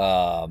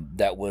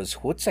that was,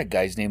 what's that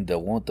guy's name? The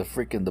one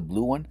with the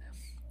blue one?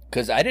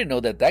 Because I didn't know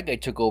that guy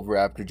took over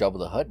after Jabba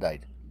the Hutt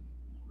died.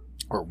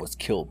 Or was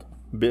killed.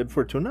 Bib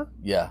Fortuna?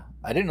 Yeah.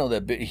 I didn't know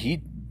that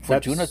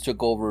Fortuna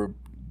took over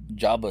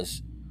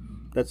Jabba's.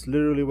 That's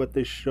literally what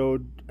they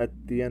showed at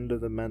the end of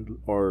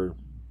the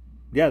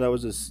yeah, that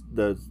was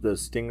the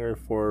stinger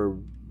for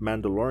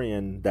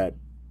Mandalorian that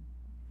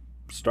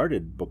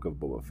started Book of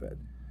Boba Fett.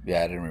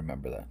 Yeah, I didn't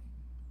remember that.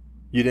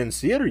 You didn't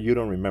see it, or you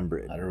don't remember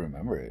it? I don't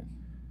remember it.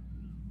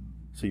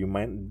 So you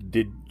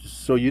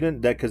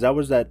didn't, because that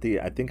was I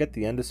think at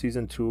the end of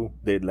season 2,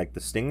 they like the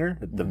stinger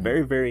at the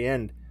very, very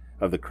end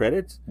of the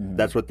credits.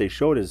 That's what they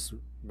showed, is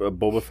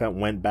Boba Fett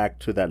went back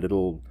to that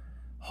little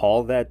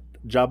hall that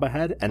Jabba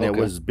had, and it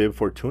was Bib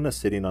Fortuna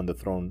sitting on the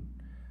throne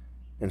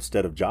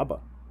instead of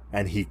Jabba.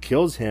 And he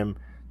kills him,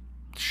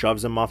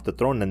 shoves him off the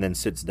throne, and then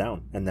sits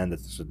down. And then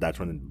that's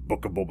when the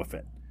Book of Boba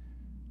Fett.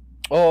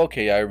 Oh,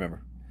 okay, yeah, I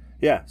remember.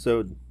 Yeah,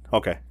 so,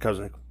 okay. Because I was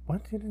like,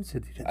 what? You didn't see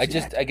I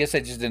guess I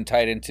just didn't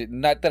tie it into,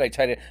 not that I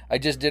tied it, I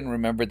just didn't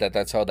remember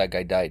that's how that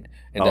guy died.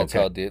 And that's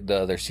how the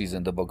other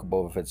season, the Book of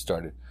Boba Fett,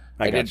 started.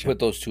 I didn't put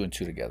those 2 and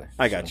 2 together.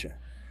 I got you.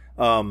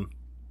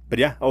 But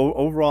yeah,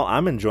 overall,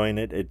 I'm enjoying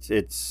it.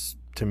 It's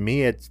to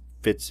me, it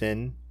fits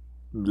in.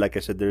 Like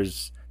I said,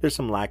 there's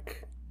some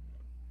lack,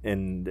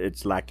 and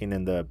it's lacking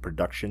in the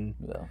production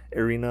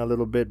arena a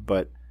little bit.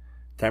 But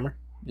timer.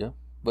 Yeah,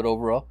 but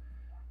overall,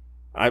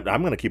 I'm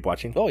gonna keep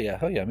watching. Oh yeah,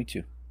 hell yeah, me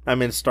too. I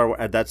mean, Star Wars.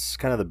 That's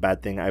kind of the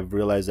bad thing. I've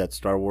realized that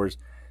Star Wars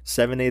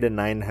 7, 8, and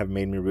 9 have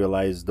made me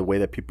realize the way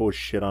that people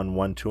shit on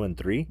 1, 2, and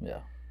 3. Yeah.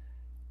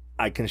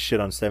 I can shit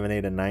on 7,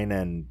 8, and 9,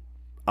 and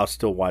I'll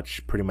still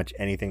watch pretty much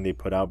anything they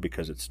put out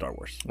because it's Star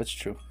Wars. That's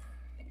true.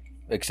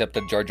 Except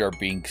the Jar Jar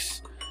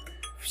Binks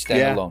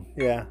standalone.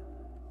 Yeah.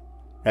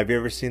 Have you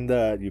ever seen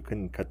you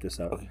can cut this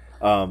out. Okay.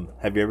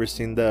 Have you ever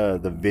seen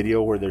the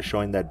video where they're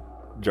showing that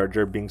Jar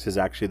Jar Binks is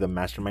actually the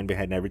mastermind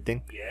behind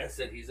everything? Yes,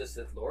 and he's a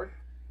Sith Lord?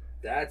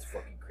 That's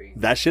fucking crazy.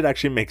 That shit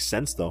actually makes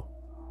sense, though.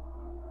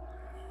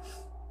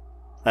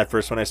 At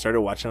first, when I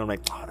started watching, I'm like,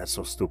 oh, that's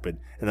so stupid.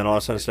 And then all of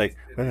a sudden, it's like,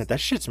 wait a minute, that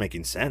shit's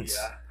making sense.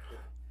 Yeah.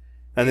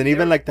 And then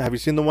even like, have you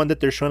seen the one that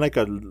they're showing like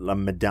a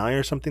medallion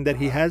or something that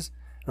he has?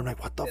 And I'm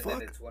like, what the fuck?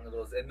 Then it's one of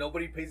those, and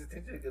nobody pays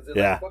attention because they're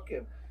like, fuck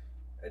him.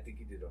 I think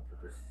he did it on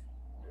purpose.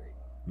 Right.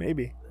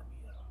 Maybe. Let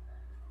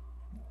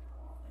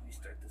me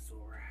start this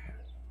over.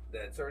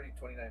 It's already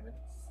 29 minutes.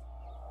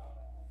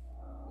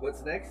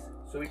 What's next?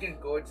 So we can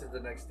go into the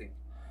next thing.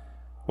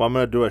 Well, I'm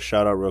going to do a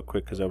shout out real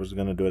quick because I was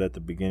going to do it at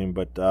the beginning.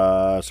 But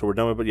so we're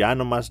done with it. Yeah,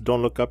 nomás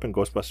Don't Look Up in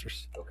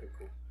Ghostbusters. Okay,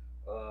 cool.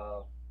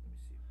 Let me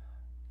see.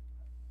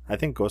 I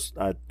think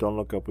Don't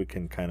Look Up we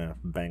can kind of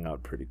bang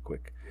out pretty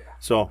quick. Yeah.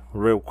 So,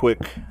 real quick,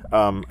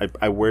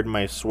 I wore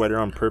my sweater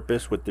on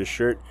purpose with this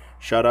shirt.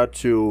 Shout out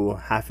to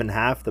Half and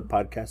Half, the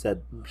podcast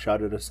that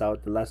shouted us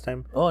out the last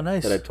time. Oh,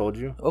 nice. That I told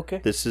you.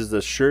 Okay. This is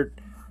the shirt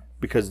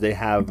because they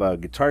have a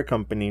guitar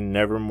company,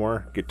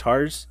 Nevermore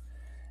Guitars.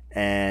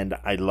 And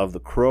I love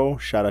the Crow.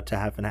 Shout out to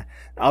Half and Half.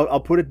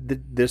 I'll put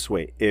it this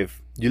way.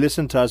 If you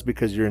listen to us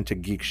because you're into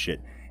geek shit,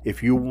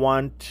 if you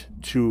want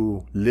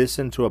to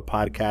listen to a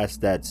podcast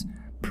that's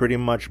pretty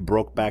much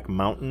Brokeback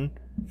Mountain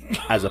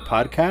as a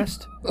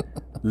podcast,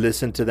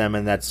 listen to them,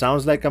 and that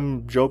sounds like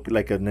I'm joking,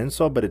 like an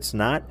insult, but it's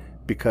not,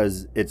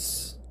 because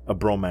it's a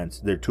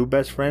bromance. They're two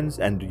best friends,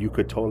 and you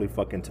could totally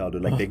fucking tell,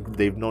 dude. Like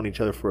they've known each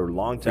other for a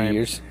long time.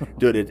 years.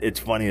 Dude, it's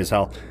funny as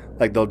hell.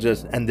 Like they'll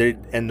just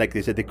and like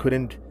they said, they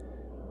couldn't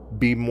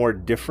be more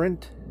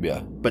different. Yeah.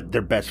 But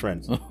they're best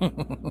friends.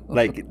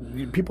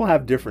 Like people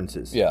have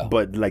differences. Yeah.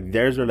 But like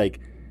theirs are like,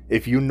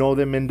 if you know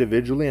them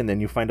individually and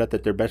then you find out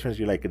that they're best friends,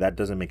 you're like, that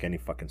doesn't make any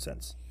fucking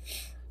sense.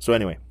 So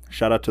anyway,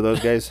 shout out to those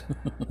guys.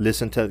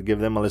 Give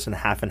them a listen,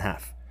 half and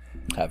half.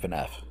 Half and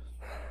half.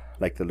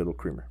 Like the little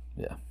creamer.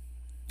 Yeah.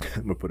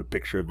 I'm gonna put a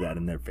picture of that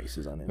and their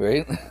faces on it.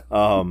 Right?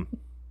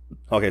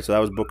 Okay, so that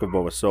was Book of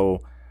Boba.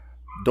 So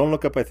Don't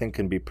Look Up, I think,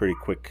 can be pretty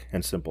quick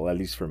and simple, at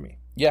least for me.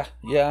 Yeah.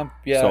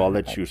 So I'll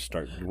let you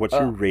start. What's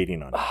your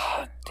rating on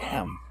it?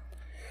 Damn.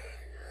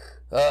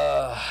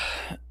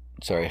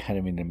 Sorry, I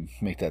didn't mean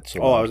to make that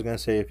so Oh, loud. I was gonna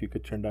say if you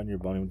could turn down your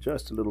volume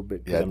just a little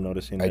bit, because Yeah, I'm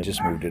noticing I that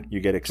just moved it.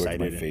 You get towards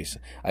excited. my face.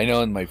 I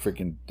know, and my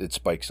freaking it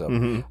spikes up.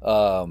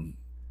 Mhm.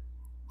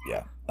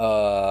 Yeah.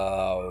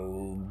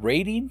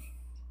 Rating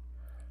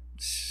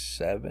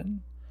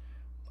 7.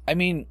 I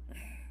mean,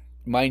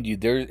 mind you,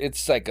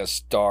 it's like a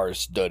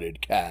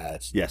star-studded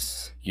cast.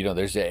 Yes. You know,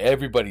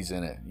 everybody's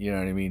in it. You know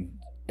what I mean?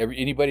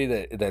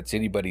 Anybody that's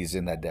anybody's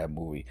in that damn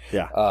movie.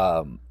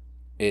 Yeah.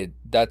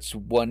 That's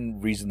one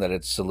reason that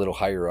it's a little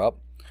higher up.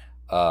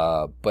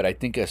 But I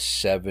think a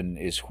 7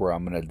 is where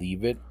I'm gonna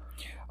leave it.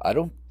 I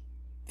don't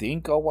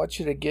think I'll watch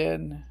it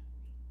again.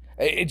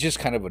 It just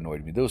kind of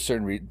annoyed me. There were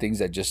certain things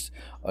that just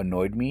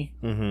annoyed me.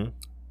 Mm-hmm.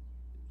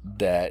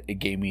 That it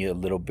gave me a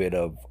little bit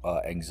of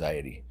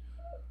anxiety.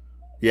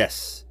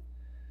 Yes.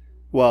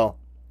 Well,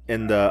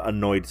 in the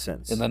annoyed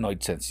sense. In the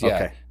annoyed sense, yeah.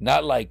 Okay.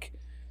 Not like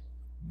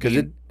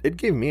Because it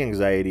gave me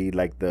anxiety,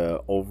 like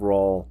the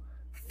overall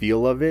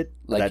feel of it,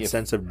 Like that if-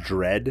 sense of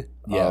dread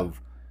Yeah. of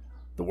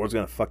the world's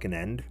gonna fucking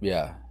end.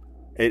 yeah.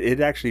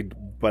 It actually,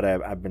 but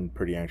I've been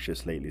pretty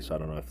anxious lately, so I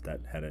don't know if that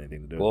had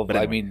anything to do with Well, it. But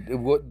I anyway.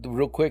 mean,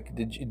 real quick,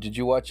 did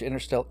you watch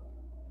Interstellar?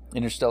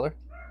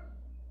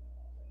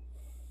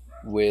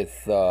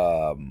 With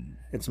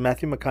it's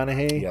Matthew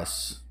McConaughey.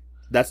 yes,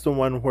 That's the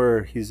one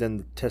where he's in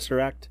the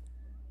Tesseract,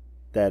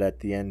 that at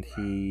the end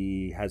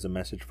he has a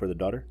message for the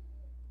daughter.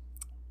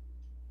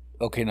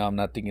 okay. No, I'm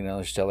not thinking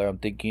Interstellar. I'm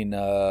thinking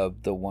the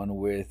one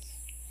with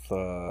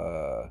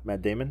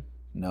Matt Damon.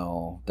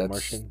 no, that's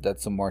Martian?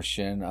 that's a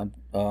Martian.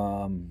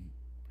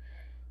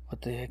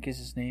 What the heck is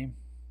his name?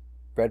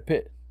 Brad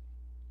Pitt.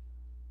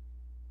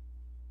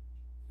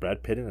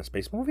 Brad Pitt in a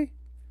space movie?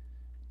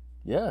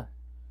 Yeah.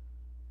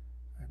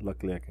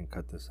 Luckily I can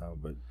cut this out,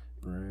 but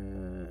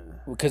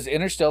Because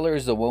Interstellar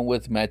is the one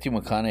with Matthew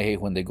McConaughey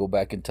when they go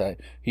back in time.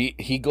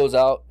 He goes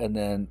out and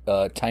then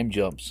time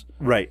jumps,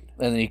 right.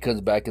 and then he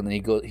comes back and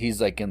then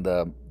he's like in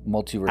the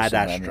multiverse Ad of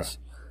Astra. madness.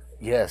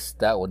 Yes,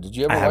 that one. Did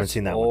you ever? I haven't watch?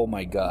 seen that Oh one.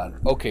 my god.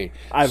 Okay,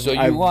 I've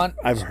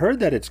heard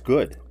that it's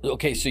good.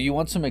 Okay, so you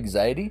want some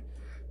anxiety?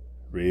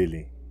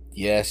 Really?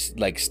 Yes,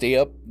 like stay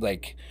up.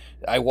 Like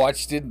I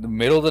watched it in the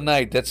middle of the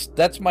night.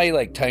 That's my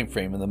like time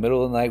frame in the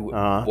middle of the night,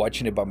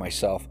 watching it by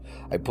myself.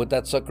 I put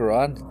that sucker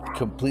on,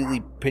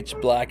 completely pitch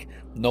black.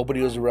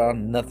 Nobody was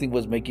around. Nothing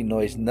was making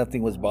noise.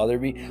 Nothing was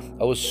bothering me.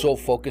 I was so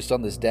focused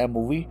on this damn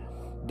movie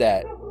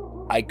that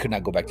I could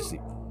not go back to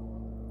sleep.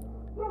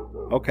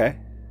 Okay.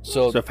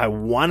 So So if I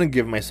want to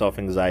give myself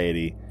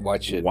anxiety,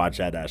 watch it. watch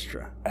Ad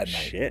Astra. At night.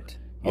 Shit.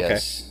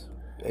 Yes,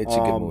 it's a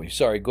good movie.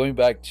 Sorry, going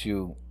back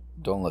to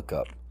Don't Look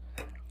Up.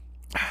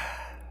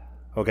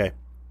 Okay.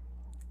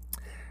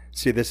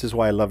 See, this is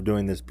why I love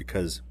doing this,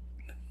 because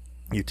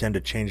you tend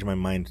to change my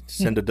mind.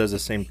 Cinda does the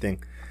same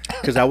thing.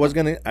 Because I was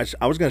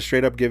gonna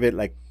straight up give it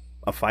like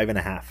a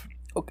 5.5,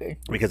 Okay.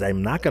 because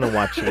I'm not gonna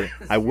watch it.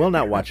 I will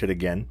not watch it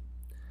again.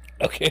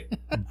 Okay.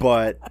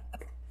 But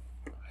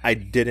I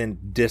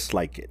didn't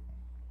dislike it.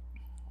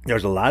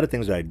 There's a lot of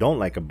things that I don't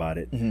like about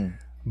it. Mm-hmm.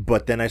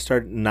 But then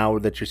now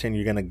that you're saying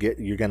you're gonna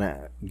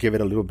give it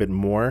a little bit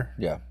more,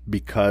 Yeah.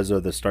 because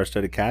of the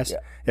star-studded cast. Yeah.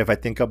 If I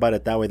think about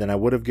it that way, then I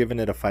would have given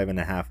it a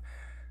 5.5.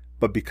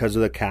 But because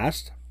of the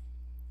cast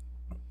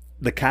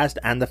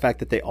and the fact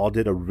that they all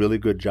did a really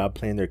good job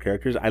playing their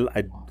characters,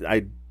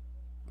 I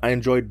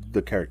enjoyed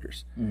the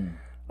characters.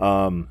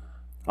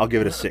 I'll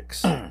give it a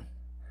 6.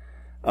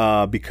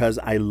 Because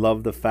I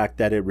love the fact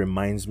that it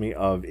reminds me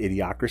of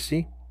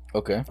Idiocracy.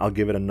 Okay. I'll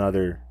give it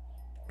another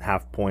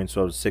half point,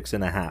 so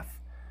 6.5.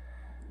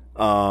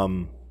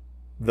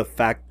 The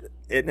fact,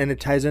 and it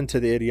ties into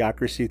the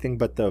Idiocracy thing,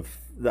 but the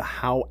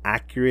how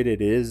accurate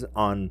it is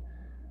on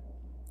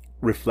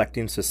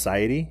reflecting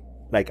society.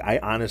 Like, I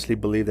honestly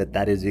believe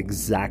that is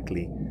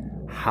exactly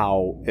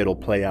how it'll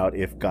play out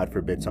if, God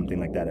forbid, something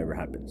like that ever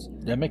happens.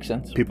 That makes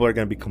sense. People are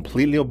going to be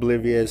completely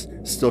oblivious,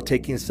 still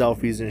taking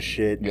selfies and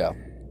shit. Yeah.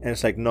 And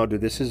it's like, no,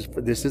 dude, this is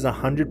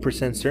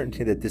 100%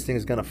 certainty that this thing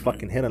is gonna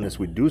fucking hit unless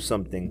we do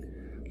something.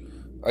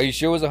 Are you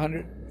sure it was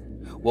 100?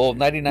 Well,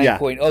 99 Yeah,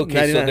 point. Okay, so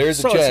 99. there's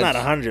a So chance. it's not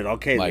 100.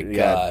 Okay, My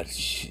yeah.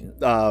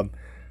 God.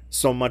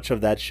 So much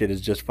of that shit is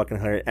just fucking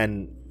hilarious.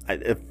 And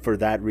for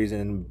that reason,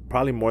 and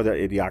probably more the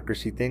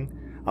Idiocracy thing,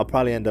 I'll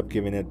probably end up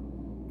giving it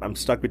I'm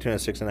stuck between a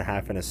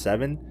 6.5 and a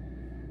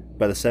 7,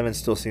 but the 7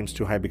 still seems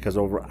too high because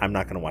I'm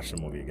not gonna watch the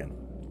movie again.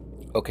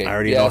 Okay. I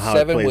already know how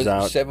it plays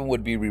out. 7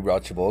 would be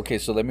rewatchable. Okay,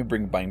 so let me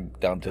bring mine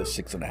down to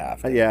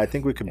 6.5. Yeah, I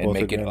think we could And both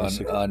make it agree on the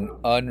 6.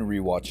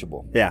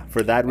 unrewatchable. Yeah,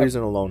 for that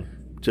reason alone.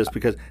 Just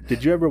because.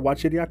 Did you ever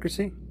watch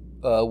Idiocracy?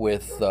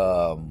 With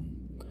The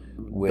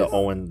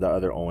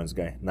other Owens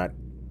guy, not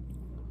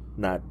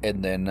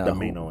and then the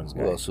main Owens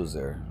guy. Who else was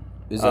there?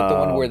 Is that the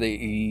one where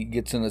he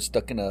gets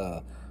stuck in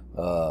a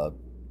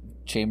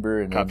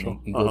chamber and then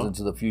he goes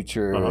into the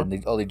future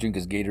and all they drink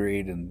is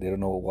Gatorade and they don't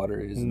know what water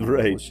is. And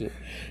right. Bullshit.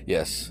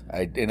 Yes,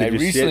 I you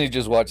recently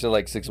just watched it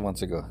like 6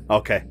 months ago.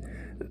 Okay,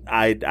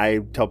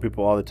 I tell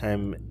people all the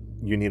time,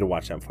 you need to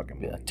watch that fucking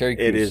movie. Yeah, Terry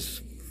Crews. It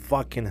is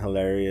fucking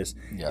hilarious.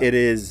 Yeah. It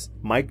is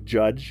Mike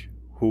Judge,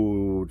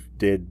 who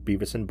did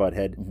Beavis and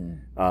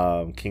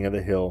Butthead, King of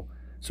the Hill.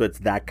 So it's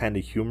that kind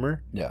of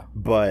humor. Yeah.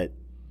 But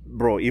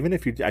bro,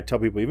 I tell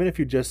people, even if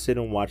you just sit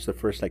and watch the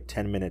first like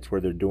 10 minutes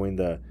where they're doing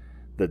the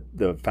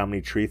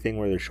family tree thing,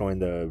 where they're showing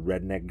the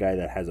redneck guy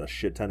that has a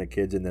shit ton of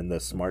kids and then the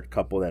smart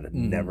couple that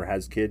never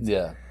has kids.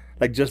 Yeah.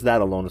 Like just that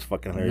alone is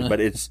fucking hilarious.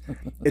 But it's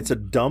a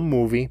dumb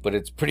movie. But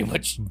it's pretty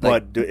much.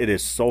 But dude, it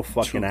is so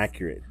fucking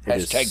accurate. It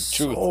is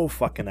truth. so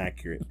fucking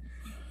accurate.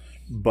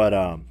 But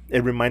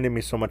it reminded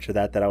me so much of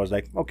that I was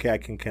like, okay, I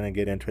can kind of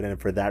get into it. And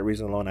for that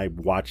reason alone, I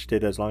watched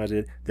it as long as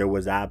there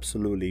was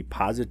absolutely,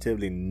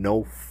 positively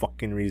no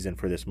fucking reason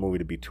for this movie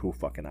to be 2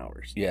 fucking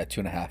hours. Yeah,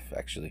 2.5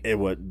 actually. It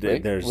was.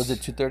 Right? There's. Was it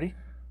 2:30?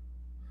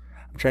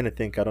 I'm trying to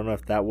think. I don't know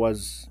if that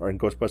was, or in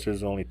Ghostbusters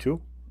there's only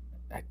 2.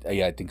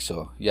 Yeah, I think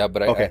so. Yeah,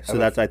 but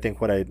that's I think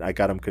what I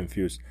got them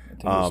confused. I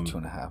think it was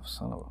 2.5.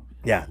 So.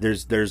 Yeah,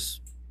 there's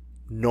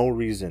no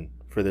reason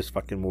for this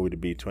fucking movie to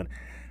be 2.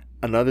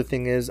 Another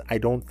thing is, I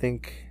don't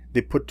think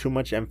they put too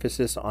much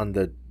emphasis on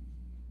the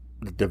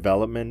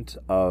development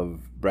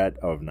of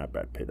Leonardo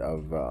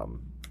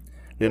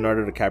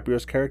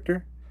DiCaprio's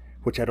character,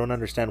 which I don't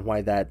understand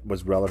why that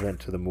was relevant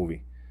to the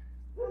movie.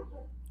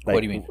 Like,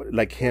 what do you mean?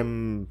 Like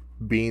him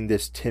being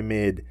this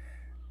timid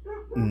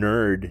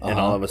nerd, and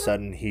all of a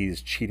sudden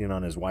he's cheating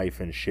on his wife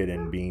and shit,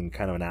 and being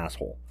kind of an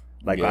asshole.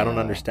 Like I don't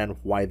understand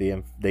why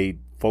they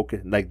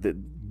focus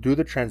do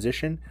the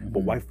transition,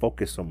 but why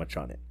focus so much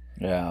on it?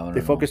 Yeah,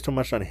 they focus too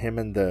much on him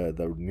and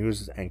the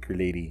news anchor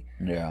lady.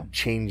 Yeah,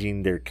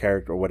 changing their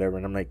character or whatever,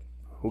 and I'm like,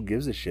 who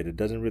gives a shit? It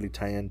doesn't really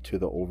tie into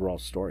the overall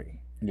story.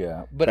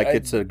 Yeah, but like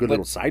it's a good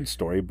little side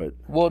story, but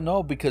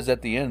no, because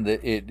at the end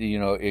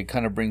it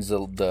kind of brings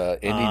the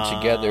ending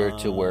together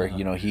to where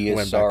he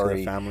is sorry. Back to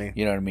the family.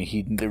 You know what I mean?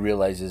 He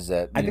realizes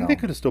that. I think they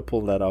could have still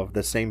pulled that off,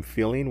 the same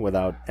feeling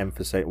without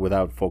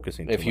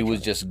focusing. If he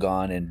was just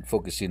gone and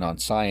focusing on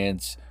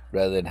science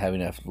rather than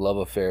having a love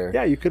affair.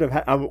 Yeah, you could have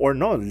had, or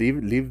no,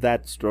 leave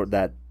that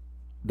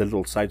the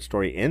little side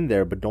story in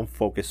there, but don't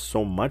focus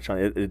so much on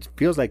it. It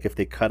feels like if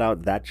they cut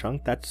out that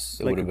chunk, that's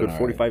like a good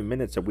 45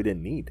 minutes that we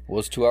didn't need. Well,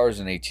 it's 2 hours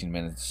and 18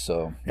 minutes,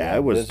 so yeah,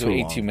 it was too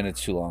 18 long.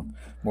 minutes too long.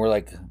 More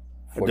like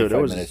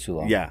 45 minutes too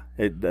long. Yeah,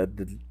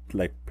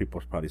 like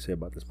people probably say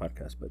about this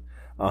podcast, but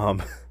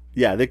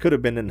yeah, they could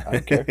have been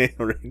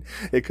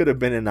it could have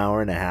been an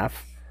hour and a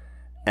half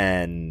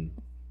and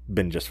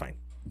been just fine.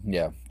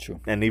 Yeah,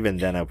 true. And even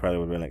then, I probably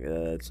would have been like,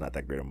 it's not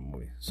that great of a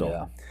movie.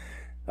 So,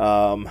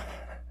 yeah.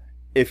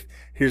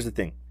 Here's the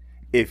thing,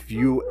 if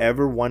you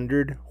ever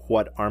wondered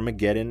what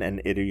Armageddon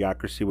and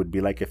Idiocracy would be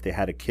like if they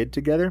had a kid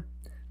together,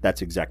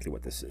 that's exactly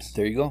what this is.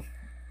 There you go.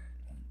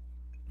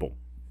 Boom.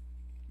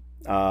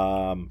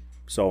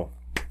 So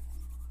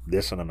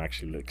this one I'm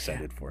actually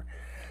excited for.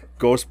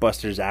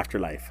 Ghostbusters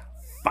Afterlife.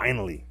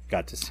 Finally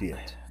got to see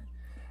it.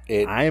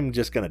 I am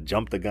just gonna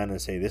jump the gun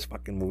and say this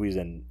fucking movie's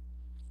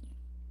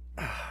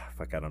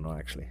I don't know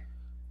actually,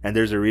 and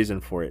there's a reason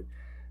for it.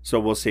 So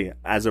we'll see.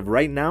 As of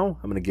right now,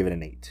 I'm gonna give it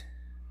an 8.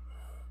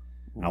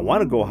 I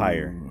want to go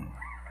higher.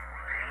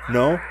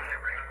 No,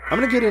 I'm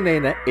gonna get an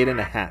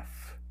 8.5.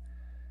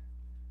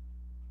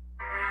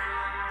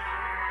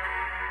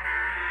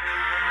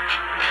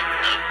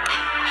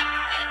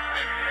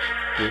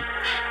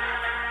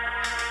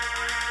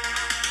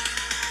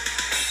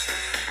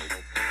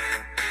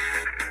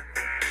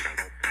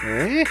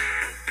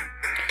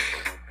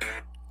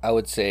 I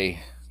would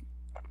say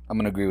I'm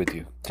gonna agree with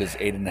you because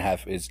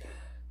 8.5 is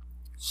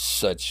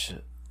such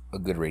a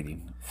good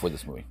rating for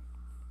this movie.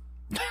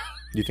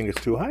 You think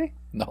it's too high?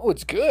 No,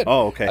 it's good.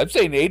 Oh, okay. I'm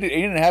saying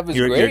 8.5 is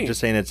great. You're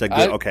just saying it's a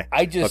good. Okay.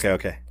 I just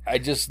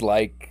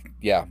I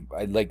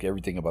like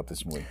everything about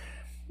this movie.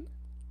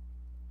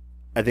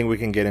 I think we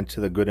can get into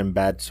the good and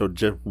bad. So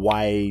just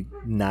why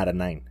not a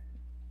 9?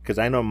 Because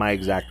I know my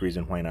exact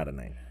reason why not a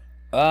 9.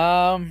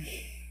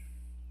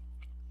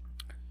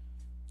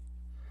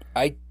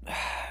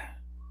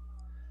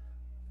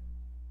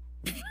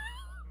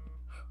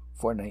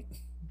 Fortnite.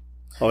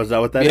 Oh, is that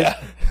what that is?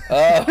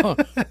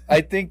 I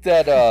think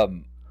that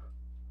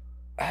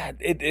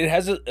it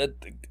has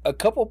a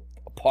couple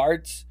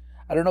parts.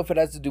 I don't know if it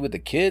has to do with the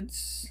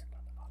kids.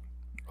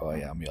 Oh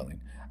yeah, I'm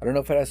yelling. I don't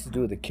know if it has to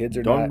do with the kids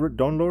or not.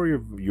 Don't lower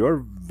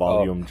your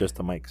volume, just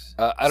the mics.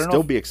 I don't know.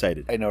 Still be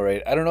excited. I know,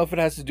 right? I don't know if it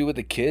has to do with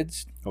the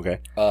kids. Okay.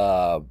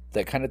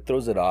 That kind of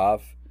throws it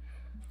off.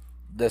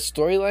 The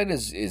storyline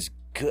is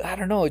good. I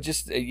don't know. It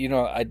just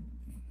I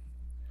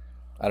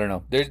don't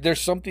know.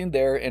 There's something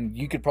there, and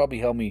you could probably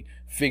help me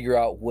figure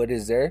out what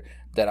is there.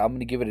 That I'm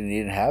gonna give it an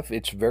 8.5.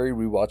 It's very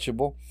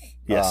rewatchable.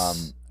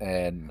 Yes.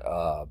 And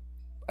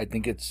I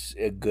think it's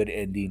a good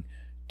ending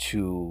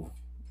to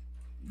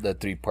the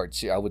 3-part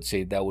series. I would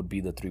say that would be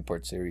the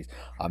 3-part series.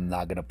 I'm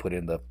not gonna put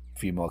in the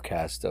female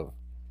cast of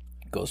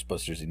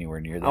Ghostbusters anywhere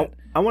near that.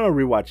 I want to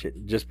rewatch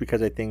it just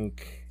because I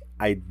think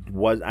I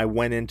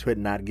went into it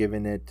not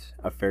giving it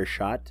a fair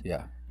shot.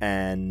 Yeah.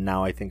 And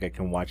now I think I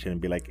can watch it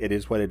and be like, it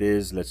is what it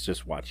is. Let's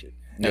just watch it.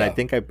 And Yeah.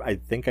 I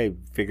think I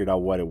figured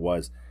out what it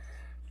was.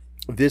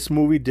 This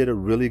movie did a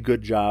really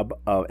good job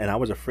of, and I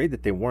was afraid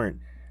that they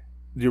weren't.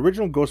 The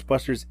original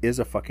Ghostbusters is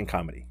a fucking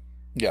comedy.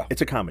 Yeah.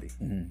 It's a comedy.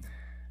 Mhm.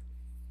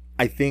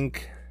 I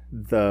think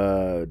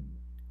the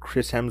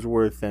Chris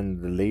Hemsworth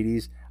and the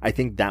ladies, I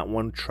think that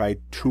one tried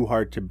too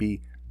hard to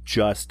be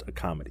just a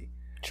comedy.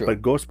 True.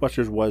 But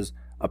Ghostbusters was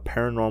a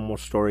paranormal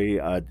story.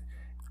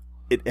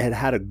 It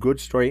had a good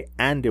story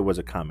and it was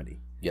a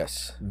comedy.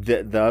 Yes.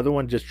 The other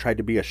one just tried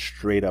to be a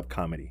straight up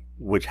comedy,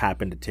 which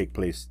happened to take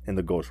place in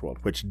the ghost world,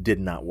 which did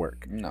not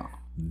work. No.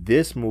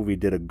 This movie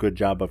did a good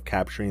job of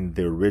capturing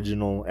the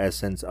original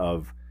essence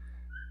of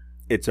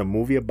it's a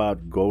movie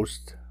about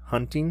ghost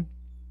hunting,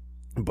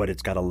 but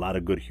it's got a lot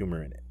of good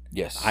humor in it.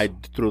 Yes.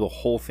 Through the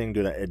whole thing,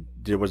 dude,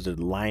 there was a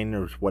line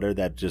or whatever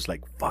that just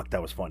like, fuck,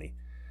 that was funny.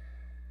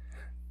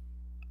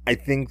 I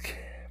think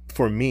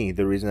for me,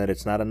 the reason that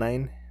it's not a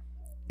 9,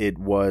 it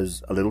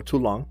was a little too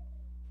long.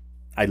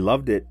 I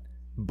loved it,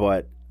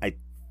 but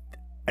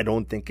I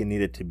don't think it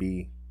needed to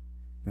be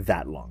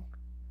that long.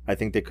 I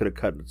think they could have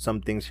cut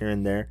some things here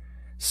and there,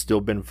 still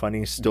been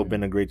funny, still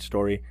been a great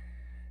story,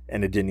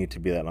 and it didn't need to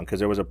be that long. Because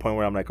there was a point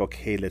where I'm like,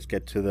 okay, let's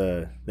get to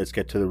the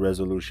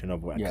resolution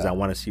of what, because I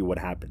want to see what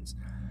happens.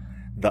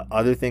 The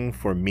other thing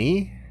for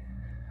me,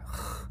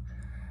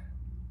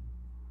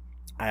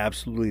 I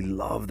absolutely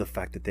love the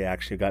fact that they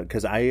actually got,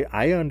 because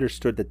I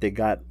understood that they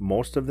got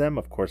most of them,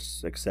 of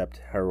course, except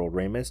Harold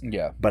Ramis.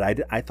 Yeah. But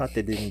I thought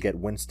they didn't get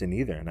Winston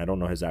either, and I don't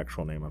know his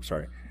actual name. I'm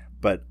sorry.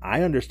 But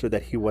I understood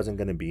that he wasn't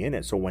going to be in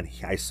it. So when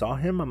I saw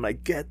him, I'm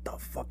like, get the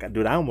fuck out.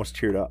 Dude, I almost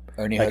teared up.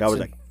 Ernie like, Hudson. I was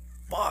like,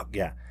 fuck,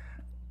 yeah.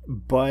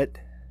 But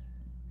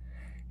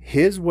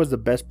his was the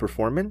best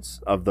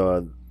performance of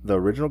the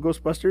original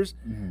Ghostbusters.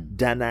 Mm-hmm.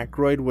 Dan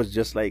Aykroyd was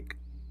just like,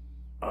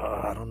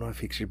 I don't know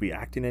if he should be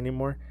acting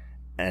anymore.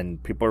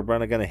 And people are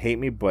probably going to hate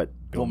me, but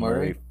Bill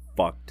Murray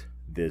fucked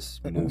this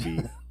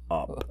movie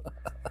up.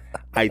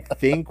 I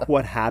think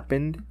what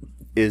happened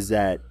is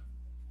that,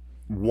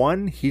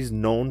 one, he's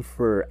known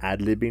for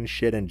ad-libbing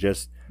shit and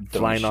just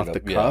flying off the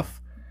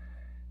cuff.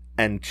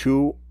 Yeah. And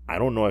two, I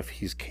don't know if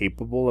he's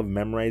capable of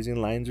memorizing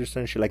lines or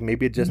some shit. Like,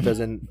 maybe it just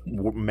doesn't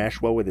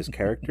mesh well with his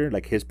character,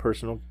 like his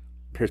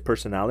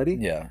personality.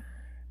 Yeah.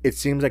 It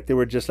seems like they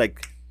were just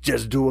like,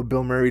 just do what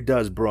Bill Murray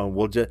does, bro, and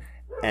we'll just...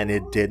 And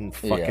it didn't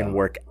fucking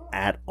work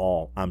at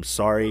all. I'm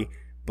sorry,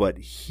 but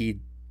he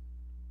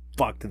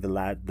fucked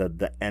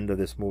the end of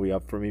this movie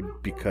up for me,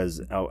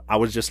 because I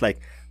was just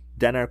like,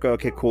 Dan Aykroyd,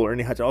 okay, cool.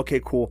 Ernie Hudson, okay,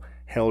 cool.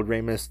 Harold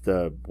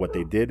Ramis, what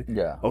they did,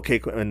 yeah, okay,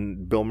 cool.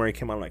 And Bill Murray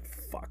came out like,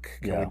 fuck,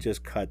 can we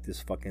just cut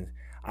this fucking?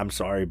 I'm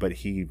sorry, but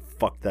he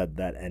fucked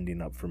that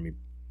ending up for me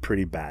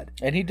pretty bad.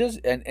 And he does,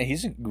 and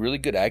he's a really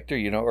good actor,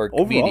 or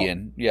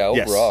comedian,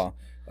 overall.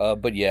 Yes.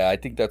 But yeah, I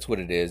think that's what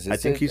it is. I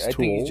think he's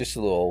just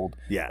a little old.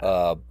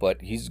 Yeah.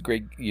 But he's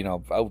great.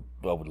 I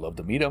would love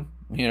to meet him.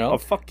 Oh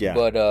fuck yeah.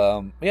 But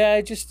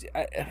I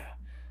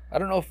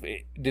don't know if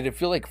did it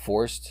feel like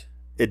forced.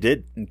 It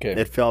did. Okay.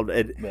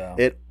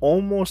 It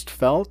almost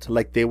felt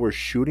like they were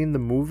shooting the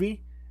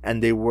movie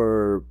and they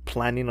were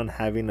planning on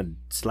having a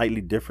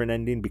slightly different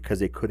ending because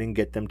they couldn't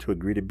get them to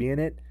agree to be in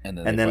it. And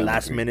then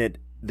last minute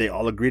they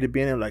all agreed to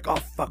be in it. Like, oh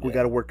fuck, we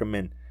got to work them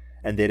in.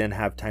 And they didn't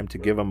have time to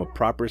give them a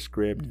proper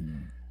script.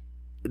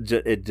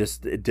 It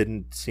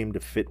didn't seem to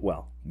fit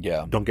well.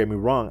 Yeah. Don't get me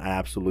wrong. I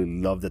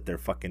absolutely love that they're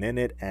fucking in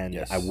it,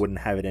 and I wouldn't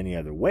have it any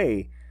other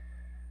way.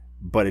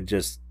 But it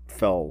just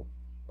fell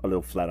a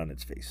little flat on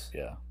its face.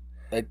 Yeah.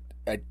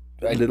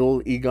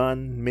 Little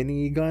Egon,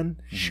 mini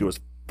Egon, she was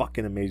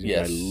fucking amazing.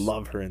 Yes. I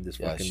love her in this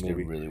fucking she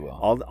movie. Did really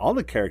well. All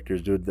the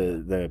characters, dude.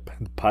 The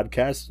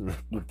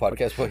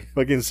podcast, boy.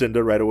 Fucking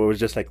Cinder right away was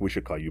just like, we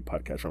should call you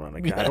podcast from. I'm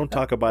like, I don't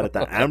talk about it.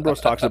 That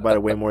Ambrose talks about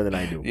it way more than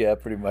I do. Yeah,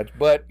 pretty much.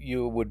 But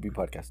you would be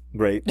podcast.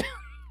 Right.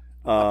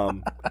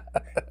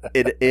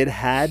 It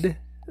had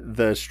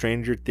the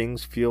Stranger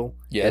Things feel.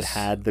 Yes. It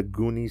had the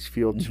Goonies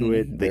feel to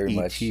it. The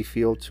E.T.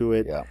 feel to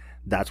it. Yeah.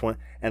 That's one.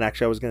 And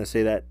actually, I was gonna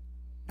say that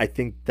I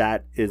think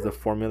that is the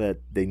formula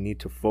that they need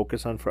to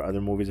focus on for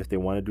other movies if they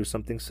want to do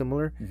something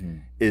similar.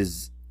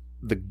 Is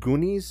the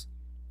Goonies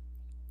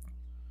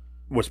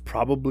was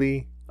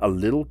probably a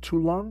little too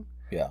long.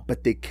 Yeah.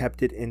 But they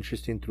kept it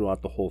interesting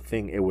throughout the whole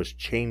thing. It was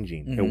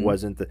changing. It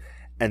wasn't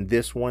and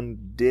this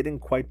one didn't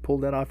quite pull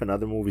that off, and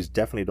other movies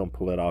definitely don't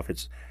pull it off.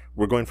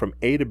 We're going from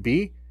A to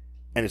B,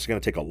 and it's going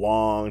to take a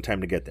long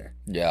time to get there.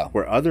 Yeah.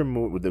 Where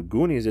with the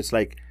Goonies, it's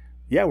like,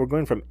 yeah, we're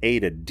going from A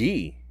to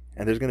D,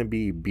 and there's going to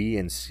be B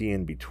and C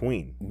in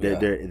between.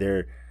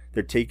 Yeah.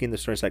 They're taking the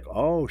story. It's like,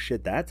 oh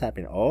shit, that's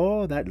happening.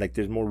 Oh, that, like,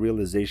 there's more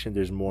realization.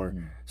 There's more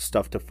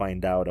stuff to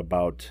find out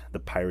about the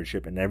pirate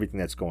ship and everything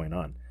that's going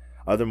on.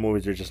 Other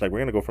movies are just like, we're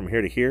gonna go from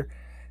here to here.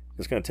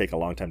 It's gonna take a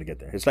long time to get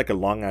there. It's like a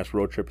long ass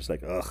road trip. It's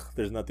like, ugh,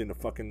 there's nothing to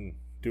fucking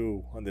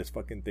do on this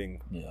fucking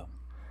thing. Yeah.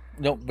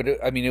 No, but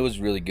it was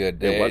really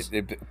good. It was.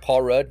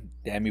 Paul Rudd,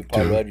 damn you,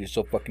 Paul Rudd, you're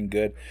so fucking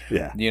good.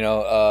 Yeah.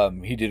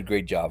 He did a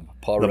great job.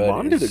 Paul The Rudd.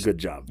 mom did a good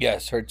job.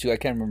 Yes, her too. I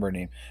can't remember her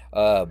name.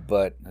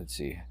 But let's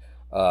see.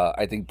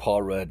 I think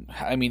Paul Rudd.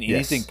 I mean,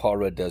 anything Paul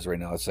Rudd does right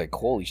now, it's like,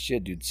 holy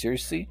shit, dude!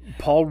 Seriously.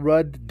 Paul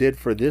Rudd did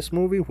for this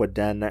movie what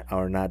Dan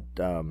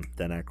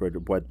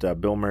Aykroyd, what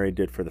Bill Murray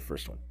did for the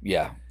first one.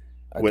 Yeah.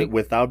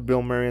 Without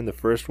Bill Murray in the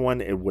first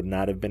one, it would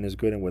not have been as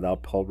good, and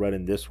without Paul Rudd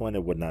in this one,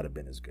 it would not have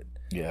been as good.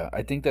 Yeah,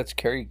 I think that's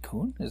Carrie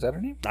Coon. Is that her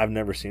name? I've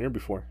never seen her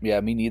before. Yeah,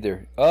 me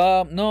neither.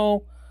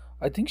 No,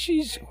 I think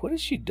what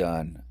has she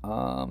done?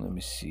 Let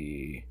me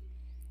see.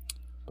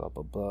 Blah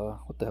blah blah.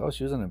 What the hell?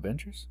 She was in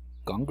Avengers.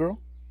 Gone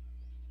Girl.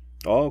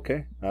 Oh,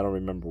 okay. I don't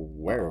remember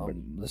where, but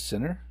The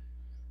Sinner.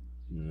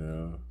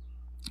 No.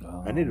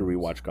 I need to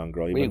rewatch Gone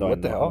Girl, even wait, though what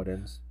I the know hell? how it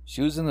ends.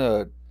 She was in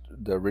the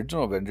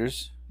original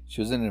Avengers. She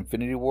was in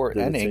Infinity War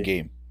and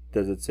Endgame.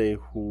 Does it say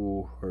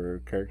who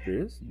her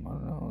character is? I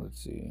don't know.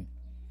 Let's see.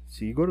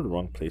 See, you go to the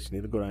wrong place. You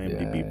need to go to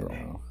IMDb, Yeah, I bro.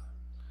 know.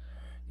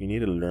 You need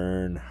to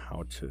learn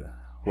how to.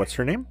 What's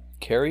her name?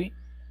 Carrie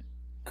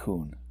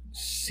Coon.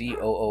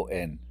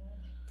 Coon.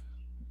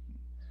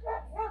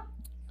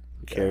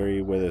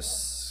 Carrie with a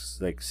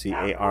like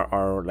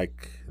Carr,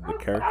 like the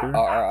character.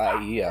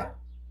 RRIE. Yeah.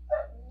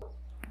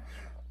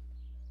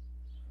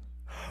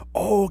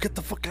 Oh, get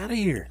the fuck out of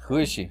here! Who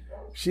is she?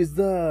 She's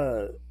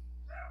the.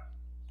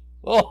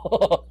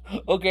 Oh,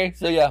 okay.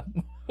 So yeah.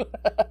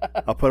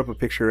 I'll put up a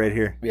picture right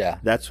here. Yeah.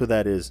 That's who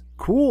that is.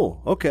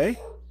 Cool. Okay.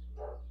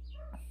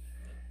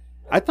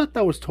 I thought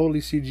that was totally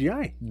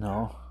CGI.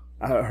 No.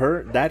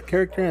 That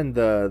character and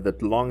the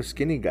long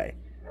skinny guy.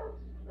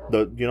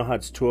 You know how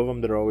it's two of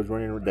them that are always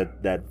running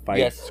that fight,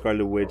 Yes.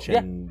 Scarlet Witch, Yeah.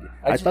 and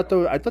I thought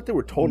they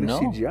were totally No.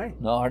 CGI.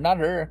 No, not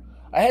her.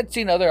 I had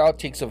seen other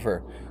outtakes of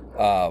her.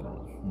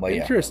 But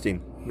yeah.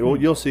 Interesting.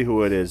 You'll see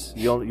who it is.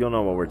 You'll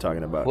know what we're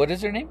talking about. What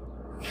is her name?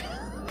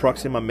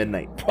 Proxima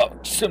Midnight,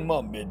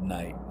 Proxima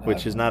Midnight.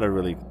 which is not a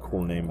really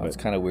cool name, It's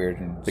but kind of weird.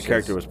 And the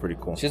character was pretty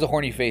cool. She has a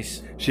horny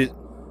face.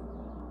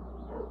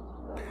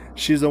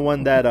 She's the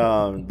one that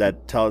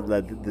tells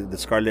that the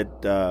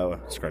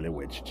Scarlet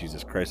Witch,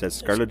 Jesus Christ, that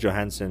Scarlett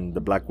Johansson,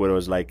 the Black Widow,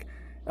 is like,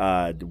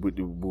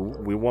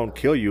 we won't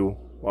kill you,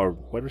 or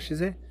what does she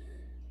say?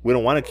 We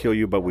don't want to kill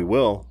you, but we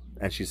will.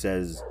 And she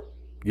says,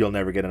 you'll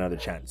never get another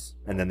chance.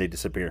 And then they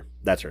disappear.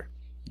 That's her.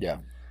 Yeah.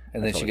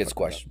 And then she gets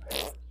squashed.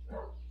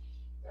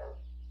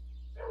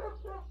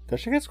 Does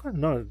she get squashed?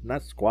 No,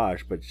 not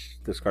squashed, but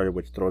the Scarlet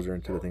Witch throws her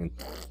into the thing.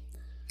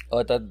 Oh,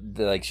 I thought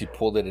that, she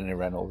pulled it and it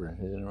ran over. It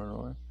didn't run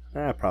over.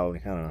 Probably.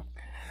 I don't know.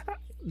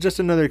 Just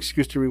another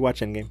excuse to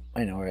rewatch Endgame.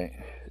 I know, right?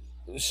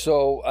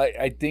 So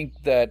I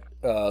think that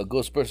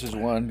Ghostbusters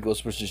 1,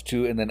 Ghostbusters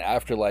 2, and then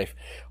Afterlife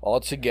all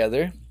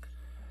together,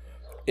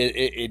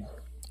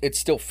 it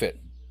still fit.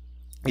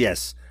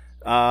 Yes.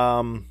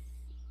 It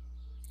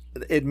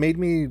made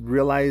me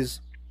realize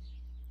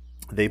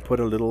they put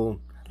a little,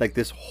 like,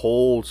 this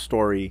whole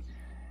story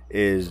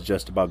is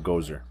just about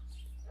Gozer.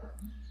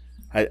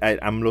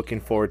 I'm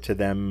looking forward to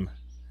them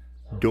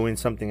doing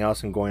something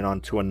else and going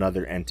on to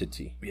another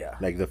entity. Yeah.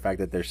 Like the fact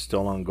that they're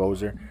still on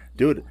Gozer.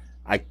 Dude,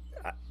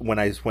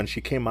 when she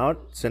came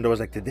out, Cinder was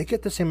like, did they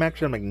get the same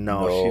actress? I'm like,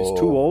 no, she's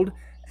too old,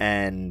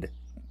 and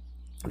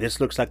this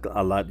looks like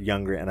a lot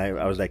younger. And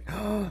I was like,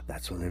 oh,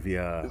 that's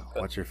Olivia.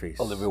 What's her face?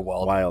 Olivia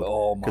Wilde. Wild.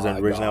 Oh, Because my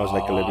originally I was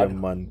like Olivia God.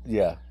 Munn.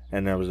 Yeah.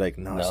 And I was like,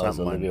 no, it's No, not it's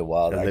Munn. Olivia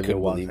Wilde. I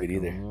couldn't Wilde's believe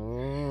it like, either.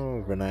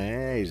 oh, very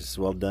nice.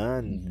 Well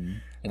done. Mm-hmm.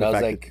 And The I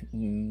was fact like,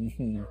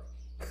 mhm.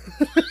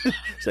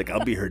 It's like,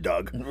 I'll be her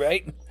dog.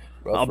 right?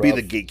 I'll be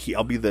the gatekeeper.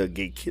 I'll be the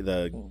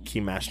key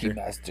master.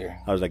 Master.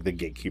 I was like the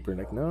gatekeeper.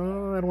 Like,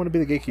 no, I don't want to be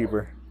the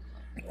gatekeeper.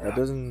 That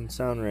doesn't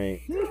sound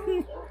right.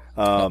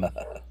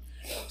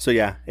 So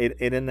yeah,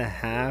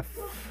 8.5.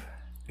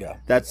 Yeah.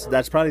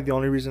 That's probably the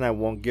only reason I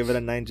won't give it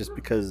a 9, just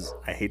because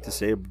I hate to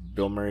say it,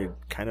 Bill Murray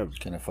kind of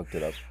fucked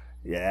it up.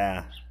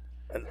 yeah,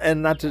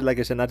 and not to, like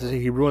I said, not to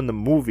say he ruined the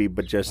movie,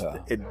 but just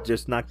it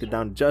just knocked it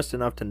down just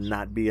enough to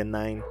not be a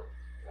 9.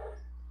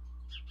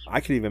 I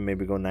could even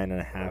maybe go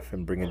 9.5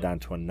 and bring it down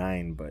to a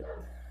 9, but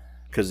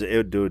because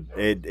it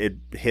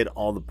hit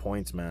all the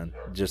points, man.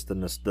 Just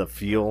the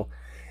feel.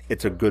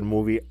 It's a good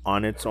movie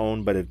on its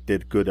own, but it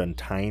did good on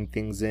tying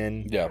things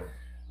in. Yeah.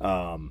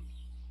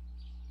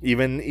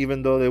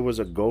 Even though there was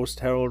a ghost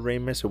Harold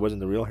Ramis, it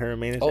wasn't the real Harold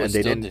Ramis, Oh, and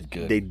it still did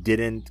good. they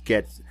didn't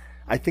get.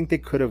 I think they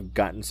could have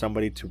gotten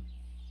somebody to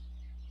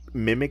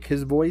mimic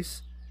his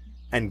voice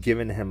and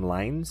given him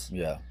lines.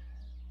 Yeah.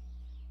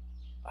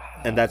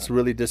 and that's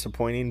really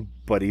disappointing.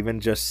 But even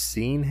just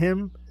seeing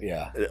him,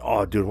 Yeah.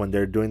 oh, dude, when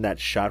they're doing that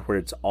shot where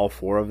it's all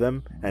four of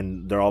them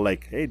and they're all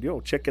like, "Hey,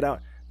 yo, check it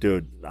out,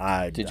 dude."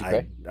 Did you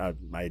cry?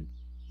 I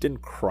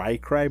didn't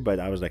cry, but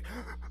I was like,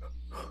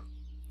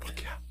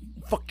 "Fuck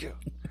yeah."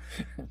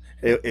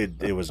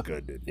 It was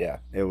good, dude. Yeah.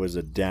 It was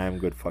a damn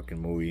good fucking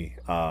movie.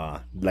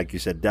 Like you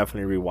said,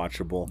 definitely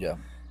rewatchable. Yeah.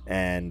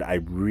 And I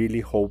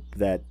really hope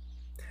that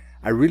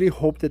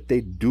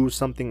they do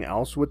something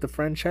else with the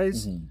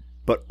franchise,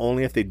 but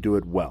only if they do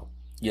it well.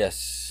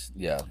 Yes.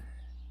 Yeah.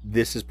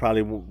 This is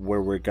probably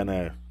where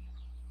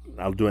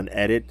I'll do an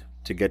edit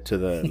to get to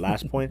the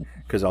last point,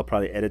 because I'll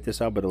probably edit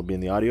this out, but it'll be in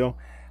the audio.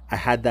 I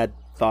had that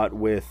thought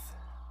with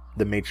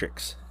The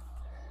Matrix.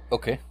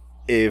 Okay.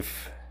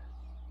 If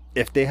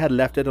they had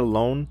left it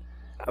alone,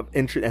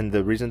 and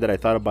the reason that I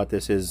thought about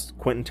this is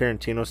Quentin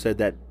Tarantino said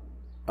that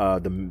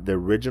the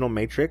original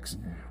Matrix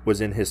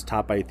was in his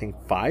top, I think,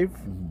 5,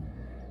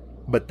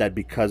 but that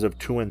because of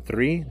 2 and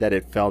 3, that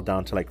it fell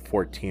down to like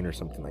 14 or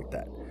something like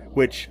that.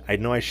 Which, I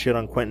know I shit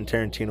on Quentin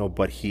Tarantino,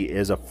 but he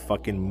is a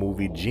fucking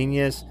movie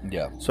genius.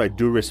 Yeah. So I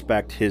do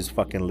respect his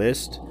fucking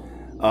list.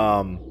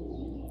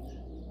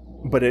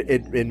 But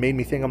it made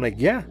me think, I'm like,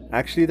 yeah,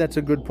 actually that's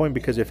a good point,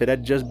 because if it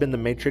had just been The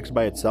Matrix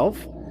by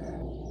itself,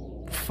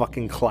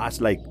 fucking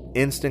like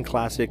instant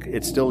classic,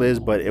 it still is,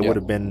 but it would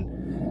have been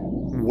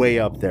way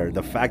up there.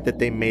 The fact that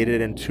they made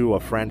it into a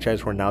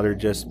franchise where now they're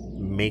just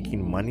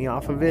making money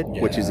off of it,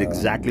 which is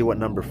exactly what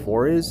number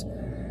 4 is,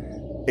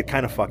 it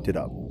kind of fucked it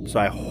up. So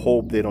I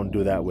hope they don't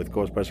do that with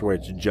Ghostbusters, where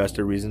it's just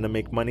a reason to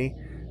make money.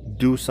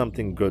 Do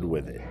something good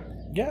with it.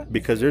 Yeah.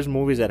 Because there's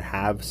movies that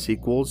have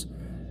sequels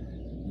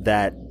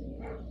that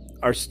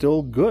are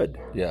still good.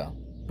 Yeah.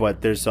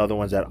 But there's other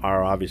ones that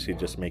are obviously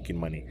just making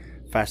money.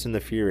 Fast and the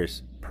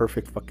Furious,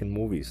 perfect fucking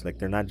movies. Like,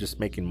 they're not just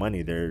making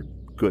money, they're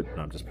good.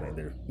 No, I'm just playing.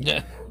 They're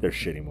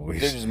shitty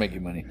movies. They're just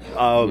making money.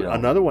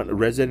 Another one,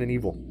 Resident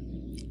Evil.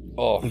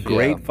 Oh,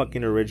 great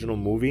fucking original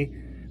movie.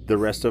 The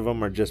rest of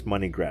them are just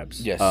money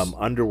grabs. Yes.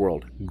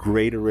 Underworld,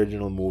 great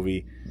original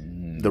movie.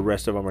 The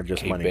rest of them are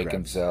just money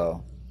grabs.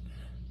 Beckinsale.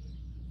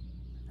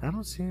 I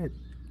don't see it.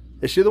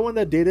 Is she the one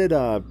that dated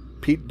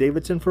Pete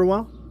Davidson for a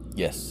while?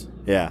 Yes.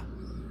 Yeah.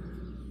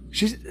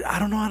 I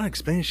don't know how to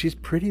explain it. She's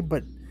pretty,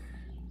 but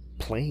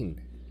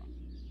plain.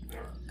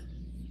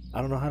 I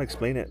don't know how to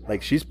explain it.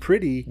 Like, she's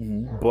pretty,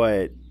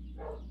 but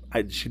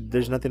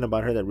there's nothing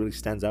about her that really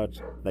stands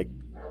out. Like,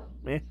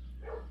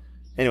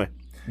 Anyway.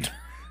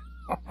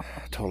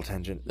 Total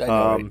tangent. I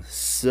know, right?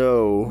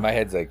 So my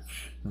head's like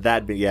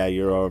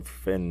you're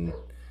off in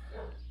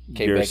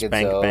Kate your Beckinsale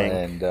spank bank.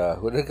 and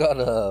who did got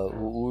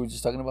who we were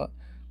just talking about?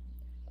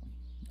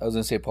 I was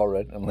gonna say Paul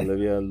Rudd. I'm like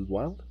Olivia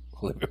Wilde.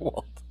 Olivia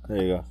Wilde.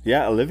 There you go.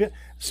 Yeah, Olivia.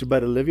 So,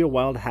 but Olivia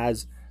Wilde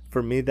has,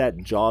 for me, that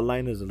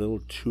jawline is a little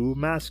too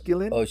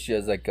masculine. Oh, she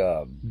has like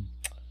some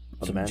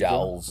man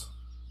jowls.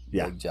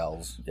 Yeah. Like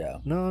jowls. Yeah.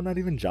 No, not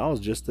even jowls,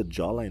 just the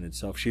jawline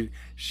itself.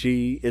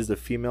 She is the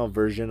female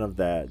version of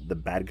the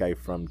bad guy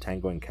from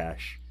Tango and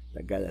Cash.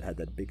 That guy that had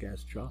that big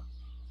ass jaw.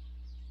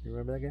 You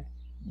remember that guy?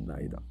 No,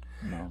 you don't.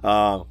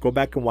 No. Go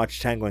back and watch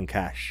Tango and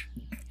Cash.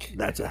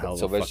 That's a hell of a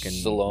Sylvester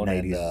fucking Stallone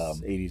 90s,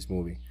 and 80s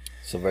movie.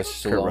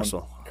 Sylvester Kurt Stallone.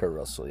 Russell. Kurt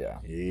Russell, yeah.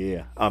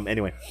 Yeah.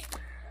 Anyway,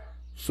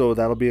 so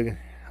that'll be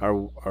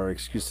our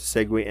excuse to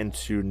segue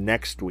into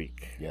next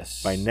week.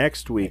 Yes. By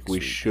next week,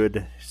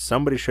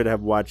 somebody should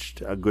have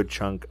watched a good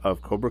chunk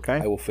of Cobra Kai.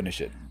 I will finish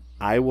it.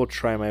 I will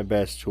try my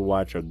best to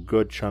watch a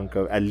good chunk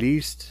of, at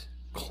least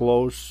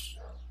close,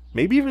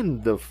 maybe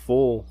even the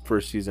full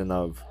first season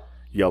of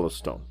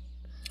Yellowstone.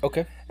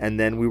 Okay. And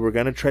then we were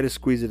gonna try to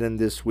squeeze it in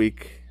this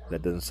week.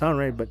 That doesn't sound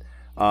right, but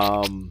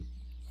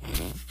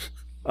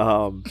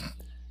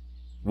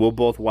we'll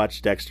both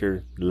watch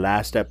Dexter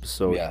last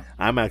episode. Yeah.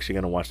 I'm actually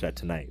gonna watch that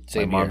tonight.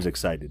 Same My mom's here.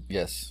 excited.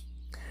 Yes.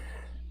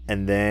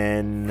 And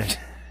then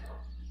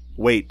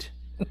wait.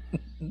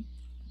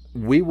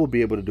 We will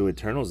be able to do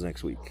Eternals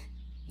next week.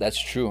 That's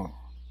true.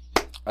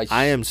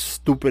 I am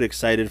stupid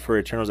excited for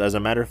Eternals. As a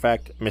matter of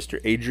fact, Mr.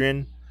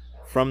 Adrian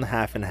from the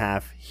Half and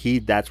Half,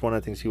 that's one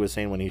of the things he was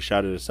saying when he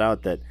shouted us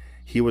out, that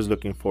he was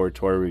looking forward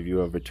to our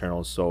review of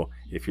Eternals. So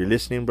if you're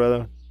listening,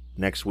 brother,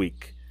 next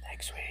week.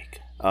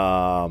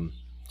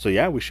 So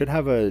yeah, we should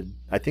have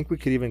I think we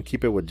could even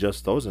keep it with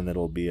just those, and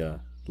it'll be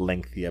a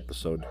lengthy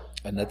episode.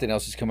 And nothing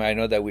else is coming. I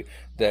know that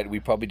we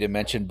probably didn't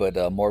mention, but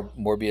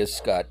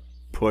Morbius got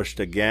pushed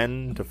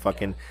again to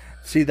fucking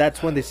see.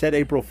 That's when they said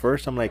April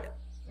 1st. I'm like,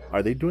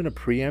 are they doing a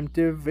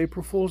preemptive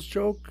April Fool's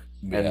joke?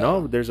 Yeah. And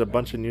no, there's a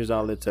bunch of news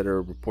outlets that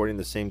are reporting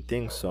the same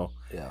thing. So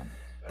yeah,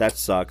 that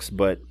sucks.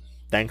 But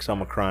thanks,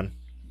 Omicron.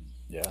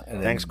 Yeah,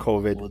 and thanks,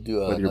 COVID. We'll do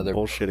with your another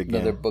bullshit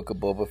again. Another Book of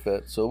Boba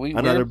Fett. So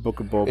Book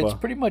of Boba. It's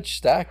pretty much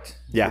stacked.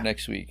 Yeah. For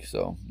next week.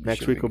 So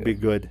next week will be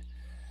good.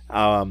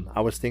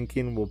 I was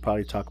thinking we'll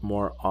probably talk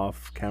more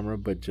off camera,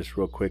 but just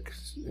real quick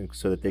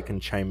so that they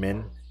can chime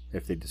in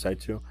if they decide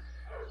to.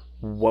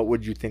 What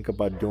would you think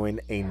about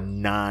doing a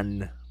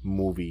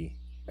non-movie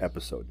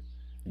episode?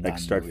 Like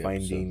start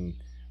finding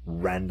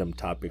random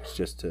topics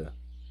just to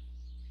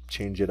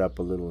change it up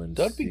a little. And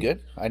that'd be good.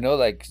 I know,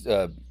 like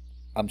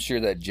I'm sure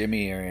that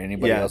Jimmy or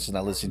anybody else is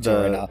not listening to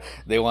it right now.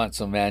 They want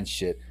some man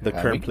shit. The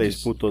current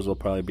place putos will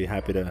probably be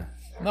happy to.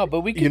 No,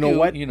 but we can. You know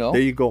what? You know,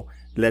 there you go.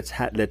 Let's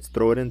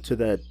throw it into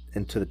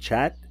the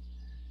chat,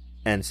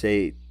 and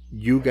say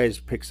you guys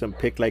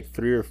pick like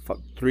 3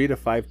 to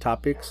 5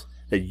 topics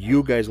that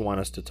you guys want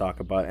us to talk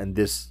about, and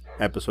this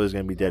episode is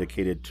going to be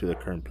dedicated to the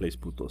current place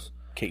putos.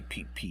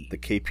 KPP. The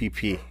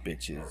KPP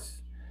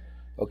bitches.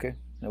 Okay,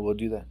 yeah, we'll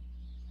do that.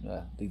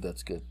 Yeah, I think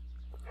that's good.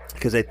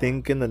 Because I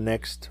think in the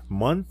next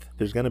month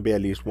there's going to be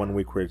at least 1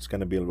 week where it's going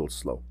to be a little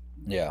slow.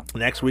 Yeah.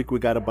 Next week we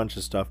got a bunch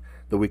of stuff.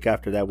 The week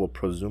after that we'll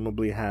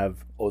presumably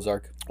have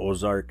Ozark.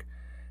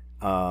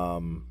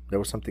 There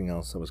was something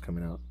else that was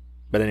coming out.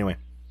 But anyway,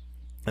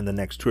 in the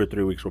next 2 or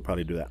 3 weeks we'll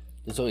probably do that.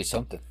 There's always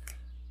something.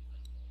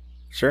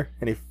 Sure.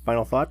 Any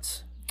final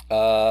thoughts?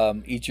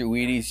 Eat your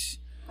Wheaties.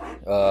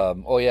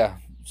 Oh yeah,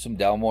 some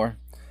Dalmore.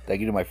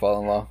 Thank you to my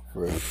father-in-law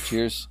for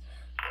cheers.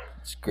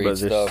 It's great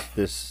stuff.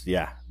 This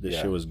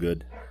shit was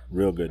good.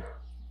 Real good.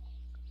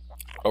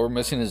 All we're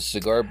missing is a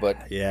cigar,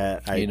 but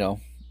you know,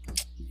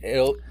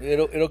 it'll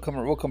come.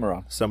 We'll come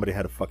around. Somebody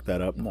had to fuck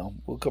that up. No,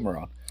 we'll come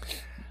around.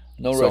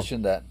 No rush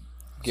in that.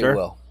 Get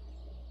well.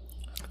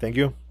 Thank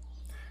you.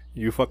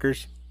 You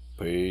fuckers.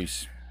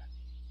 Peace.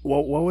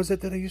 What was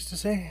it that I used to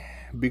say?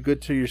 Be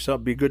good to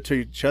yourself. Be good to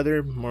each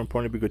other. More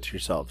importantly, be good to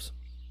yourselves.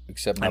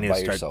 Except not by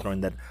yourself.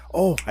 Throwing that.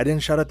 Oh, I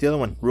didn't shout out the other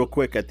one real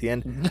quick at the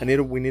end.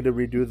 We need to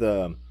redo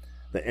the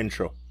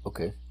intro.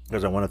 Okay.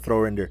 Because I want to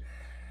throw her in there.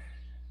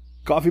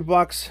 Coffee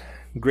Box,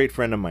 great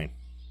friend of mine.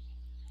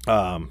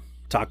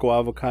 Taco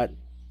Avocado,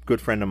 good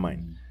friend of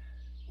mine.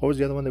 What was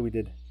the other one that we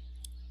did?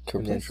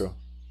 Current Place. Intro.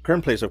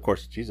 Current Place, of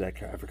course. Jeez, I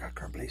forgot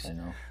Current Place. I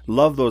know.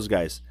 Love those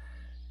guys.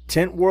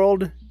 Tint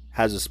World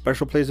has a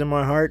special place in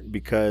my heart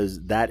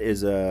because that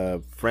is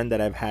a friend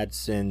that I've had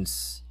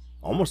since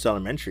almost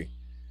elementary.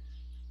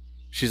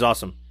 She's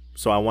awesome.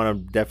 So I want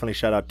to definitely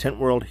shout out Tint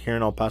World here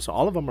in El Paso.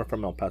 All of them are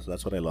from El Paso.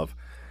 That's what I love.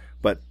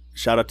 But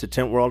shout out to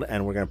Tint World,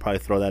 and we're going to probably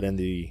throw that in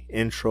the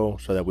intro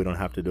so that we don't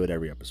have to do it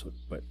every episode.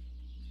 But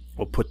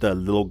we'll put the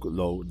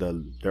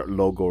their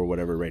logo or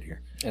whatever right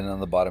here. And on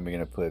the bottom, you're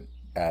going to put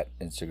at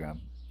Instagram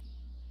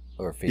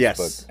or Facebook.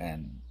 Yes.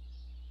 And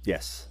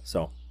yes.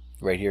 So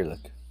right here,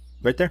 look.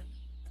 Right there.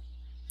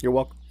 You're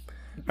welcome.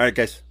 All right,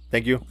 guys.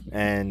 Thank you,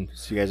 and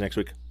see you guys next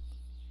week.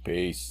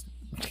 Peace.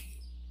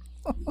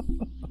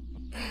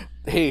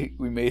 Hey,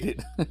 we made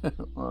it.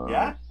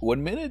 Yeah?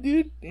 1 minute,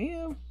 dude.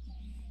 Damn.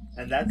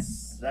 And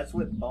that's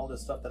with all the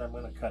stuff that I'm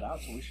going to cut out,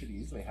 so we should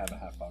easily have a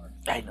half hour.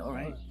 I know,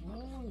 right?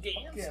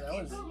 Yeah,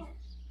 that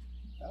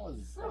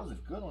was a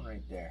good one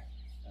right there.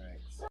 All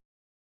right.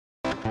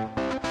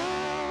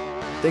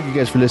 Thank you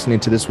guys for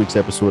listening to this week's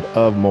episode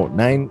of Moat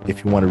 9.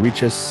 If you want to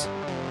reach us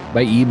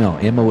by email,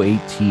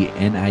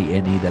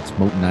 MOATNINE, that's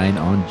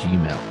Moat9 on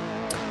Gmail.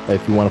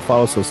 If you want to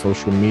follow us on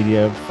social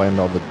media, find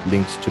all the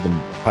links to the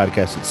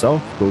podcast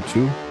itself, go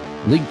to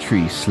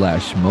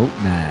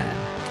Linktree/Moat9.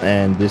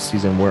 And this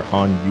season we're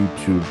on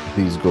YouTube.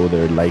 Please go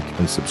there, like,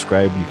 and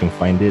subscribe. You can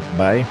find it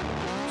by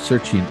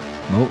searching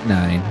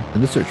Moat9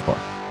 in the search bar.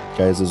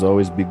 Guys, as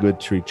always, be good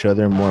to each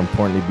other. More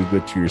importantly, be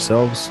good to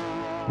yourselves.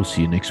 We'll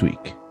see you next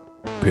week.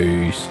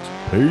 Peace.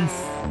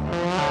 Peace.